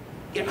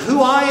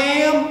who I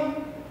am,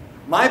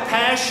 my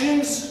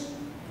passions,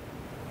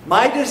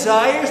 my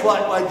desires,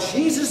 why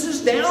Jesus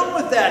is down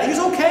with that. He's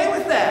okay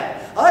with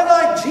that. I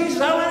like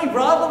Jesus. I don't have any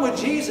problem with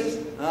Jesus.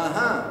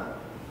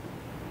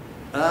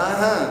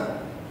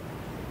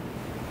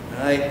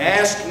 I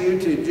ask you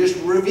to just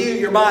review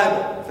your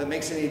Bible, if it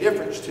makes any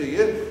difference to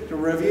you, to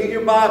review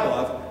your Bible.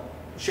 I've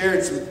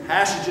shared some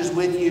passages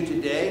with you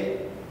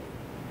today.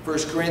 1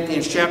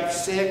 Corinthians chapter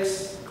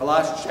 6,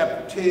 Colossians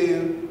chapter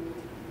 2,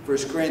 1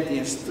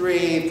 Corinthians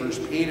 3, 1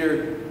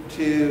 Peter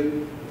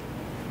 2.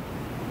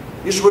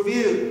 Just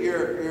review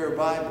your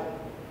Bible.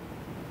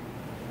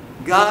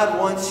 God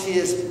wants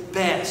His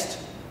best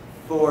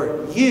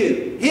for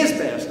you. His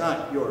best,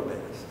 not your best.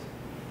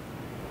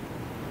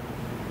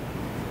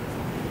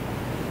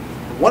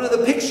 One of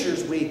the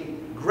pictures we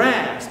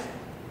grasp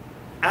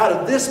out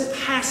of this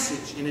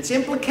passage and its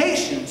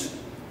implications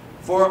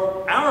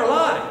for our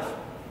life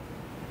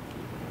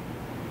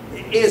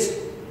is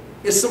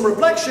some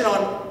reflection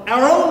on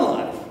our own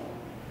life.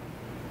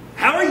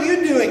 How are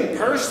you doing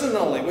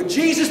personally? Would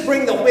Jesus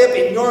bring the whip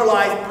in your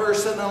life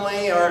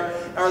personally? Or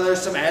are there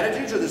some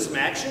attitudes, or there's some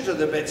actions, or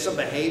there's some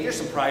behavior,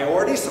 some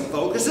priorities, some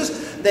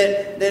focuses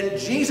that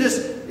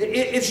Jesus,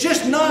 it's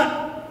just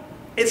not,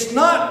 it's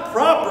not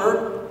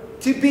proper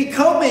to be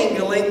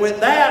commingling with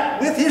that,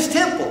 with His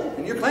temple.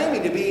 And you're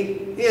claiming to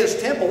be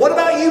His temple. What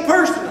about you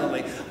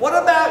personally? What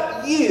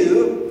about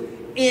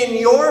you in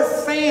your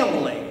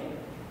family?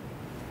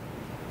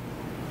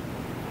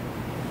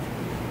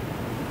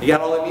 You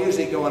got all the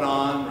music going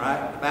on,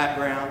 right? In the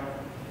background.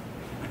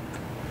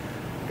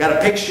 Got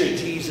a picture of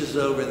Jesus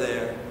over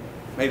there.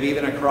 Maybe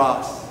even a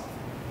cross.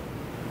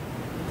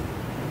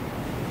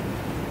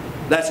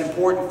 That's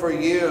important for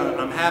you.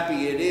 I'm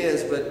happy it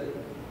is, but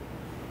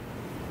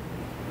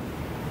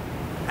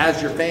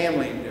how's your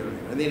family doing?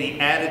 Are there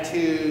any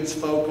attitudes,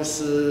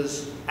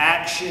 focuses,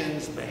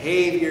 actions,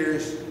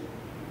 behaviors,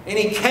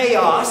 any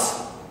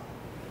chaos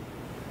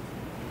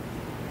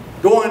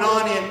going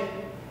on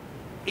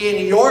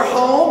in your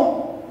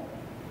home?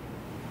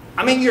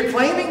 I mean, you're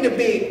claiming to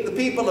be the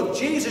people of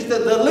Jesus, the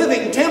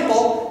living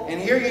temple,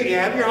 and here you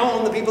have your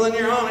home, the people in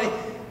your home.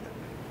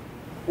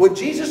 Would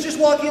Jesus just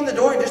walk in the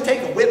door and just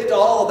take a whip to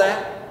all of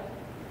that?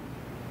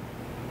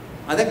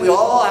 I think we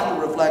all have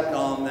to reflect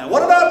on that.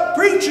 What about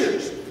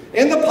preachers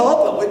in the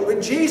pulpit?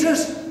 Would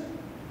Jesus?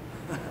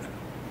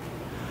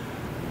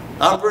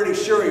 I'm pretty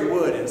sure He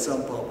would in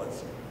some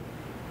pulpits.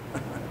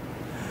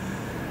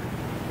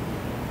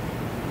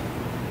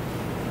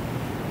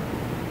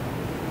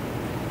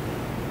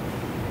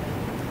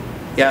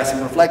 Yeah,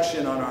 some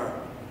reflection on our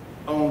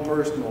own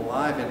personal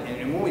life.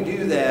 And when we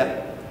do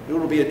that, it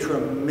will be a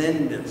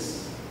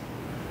tremendous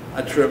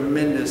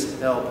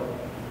help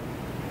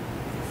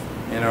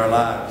in our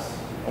lives.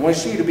 I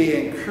want you to be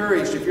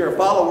encouraged. If you're a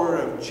follower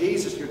of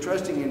Jesus, you're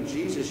trusting in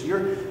Jesus,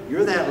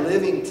 you're that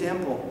living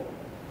temple.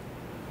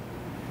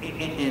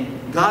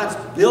 And God's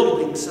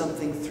building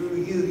something through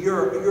you.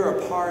 You're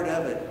a part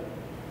of it.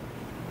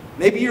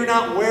 Maybe you're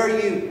not where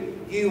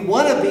you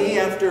want to be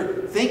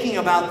after thinking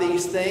about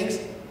these things.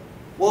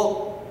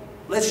 Well,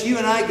 let's you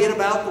and I get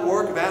about the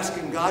work of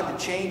asking God to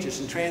change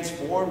us and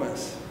transform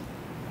us.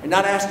 And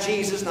not ask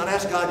Jesus, not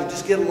ask God to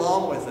just get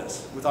along with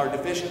us, with our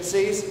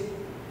deficiencies.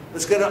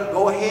 Let's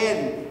go ahead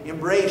and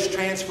embrace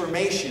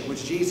transformation,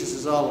 which Jesus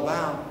is all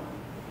about.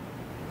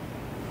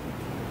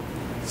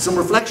 Some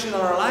reflection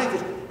on our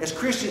life as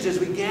Christians as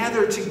we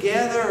gather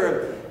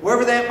together,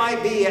 wherever that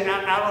might be,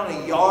 out on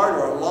a yard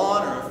or a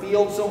lawn or a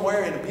field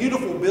somewhere, in a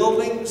beautiful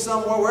building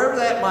somewhere, wherever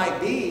that might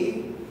be.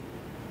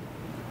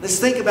 Let's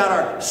think about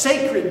our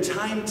sacred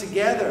time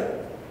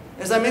together.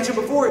 As I mentioned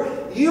before,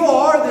 you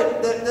are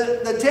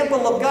the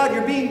temple of God.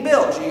 You're being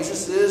built.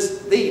 Jesus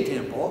is the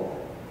temple.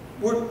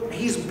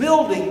 He's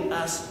building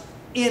us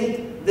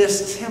in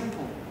this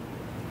temple.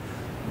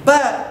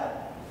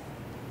 But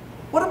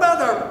what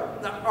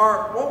about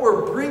what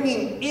we're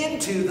bringing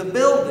into the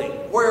building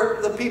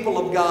where the people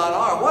of God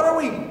are? What are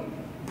we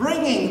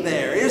bringing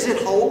there? Is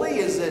it holy?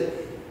 Is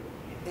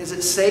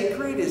it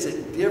sacred? Is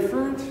it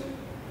different?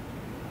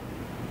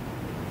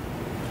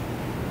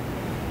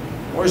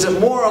 Or is it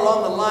more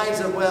along the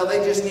lines of, well,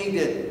 they just need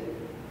to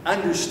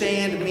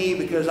understand me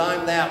because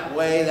I'm that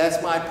way.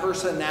 That's my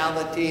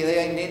personality.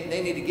 They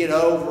need to get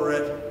over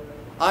it.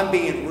 I'm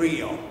being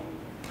real.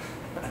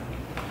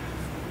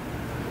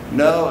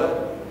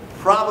 No,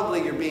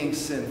 probably you're being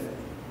sinful.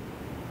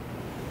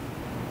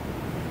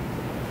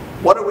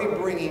 What are we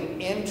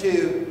bringing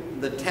into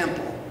the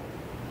temple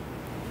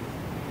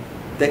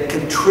that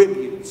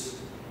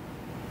contributes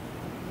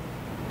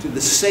to the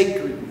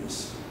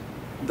sacredness,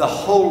 the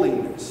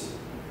holiness,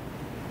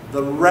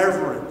 the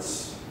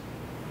reverence,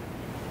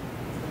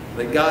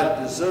 that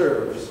God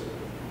deserves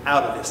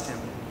out of His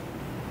temple.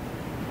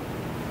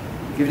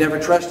 If you've never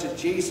trusted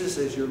Jesus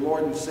as your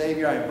Lord and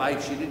Savior, I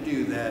invite you to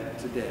do that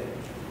today.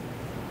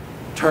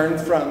 Turn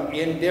from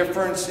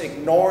indifference,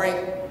 ignoring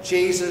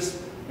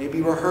Jesus. Maybe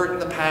you were hurt in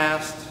the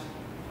past.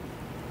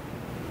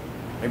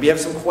 Maybe you have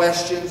some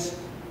questions.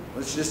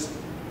 Let's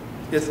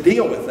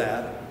deal with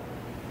that.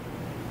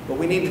 But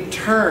we need to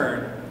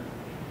turn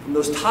from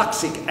those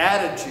toxic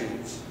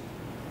attitudes,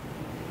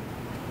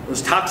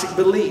 those toxic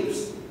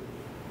beliefs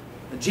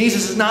that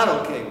Jesus is not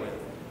okay with,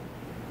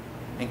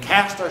 and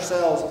cast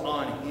ourselves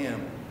on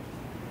Him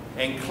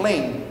and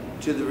cling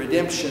to the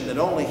redemption that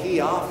only He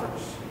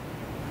offers.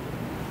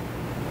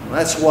 And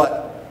that's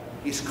what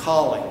He's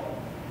calling.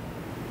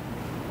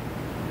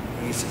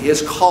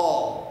 His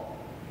call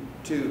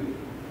to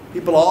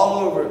people all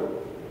over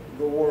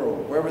the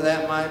world, wherever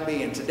that might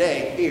be. And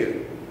today,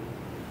 here,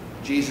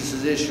 Jesus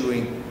is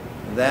issuing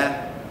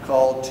that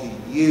call to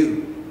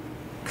you.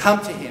 Come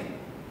to Him.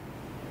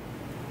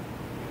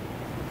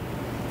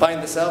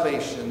 Find the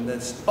salvation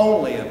that's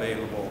only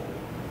available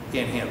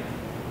in Him.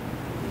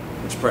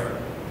 Let's pray.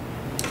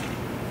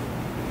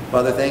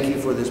 Father, thank you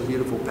for this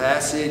beautiful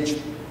passage.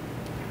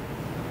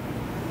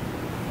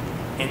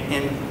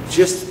 And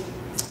just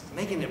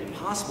making it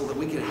possible that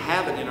we could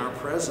have it in our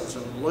presence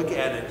and look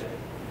at it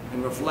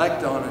and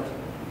reflect on it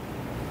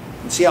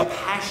and see how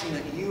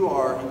passionate you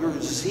are, your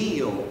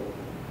zeal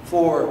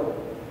for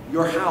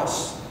your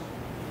house.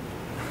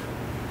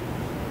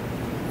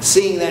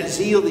 Seeing that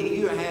zeal that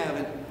you have.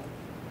 And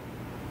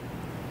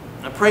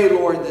I pray,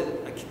 Lord, that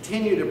I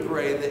continue to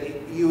pray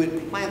that you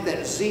would plant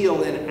that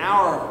zeal in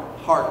our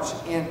hearts,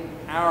 in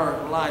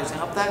our lives.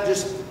 Help that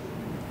just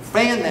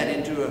fan that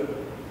into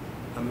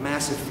a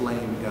massive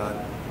flame,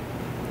 God.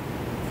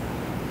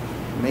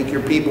 Make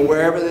your people,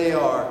 wherever they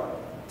are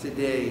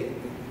today,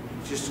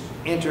 just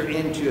enter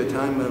into a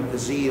time of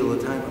zeal,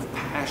 a time of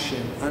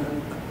passion,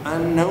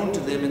 unknown to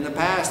them in the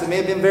past. They may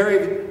have been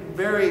very,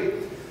 very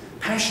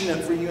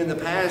passionate for you in the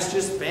past.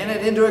 Just fan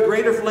it into a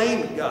greater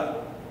flame,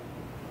 God.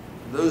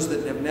 Those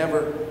that have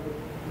never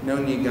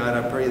known you, God,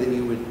 I pray that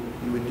you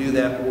would do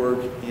that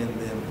work in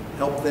them.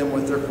 Help them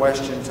with their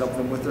questions. Help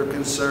them with their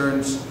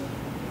concerns.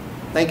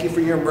 Thank you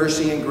for your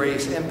mercy and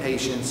grace and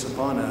patience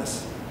upon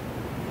us.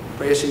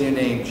 Pray us in your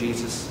name,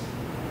 Jesus.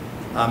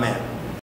 Amen.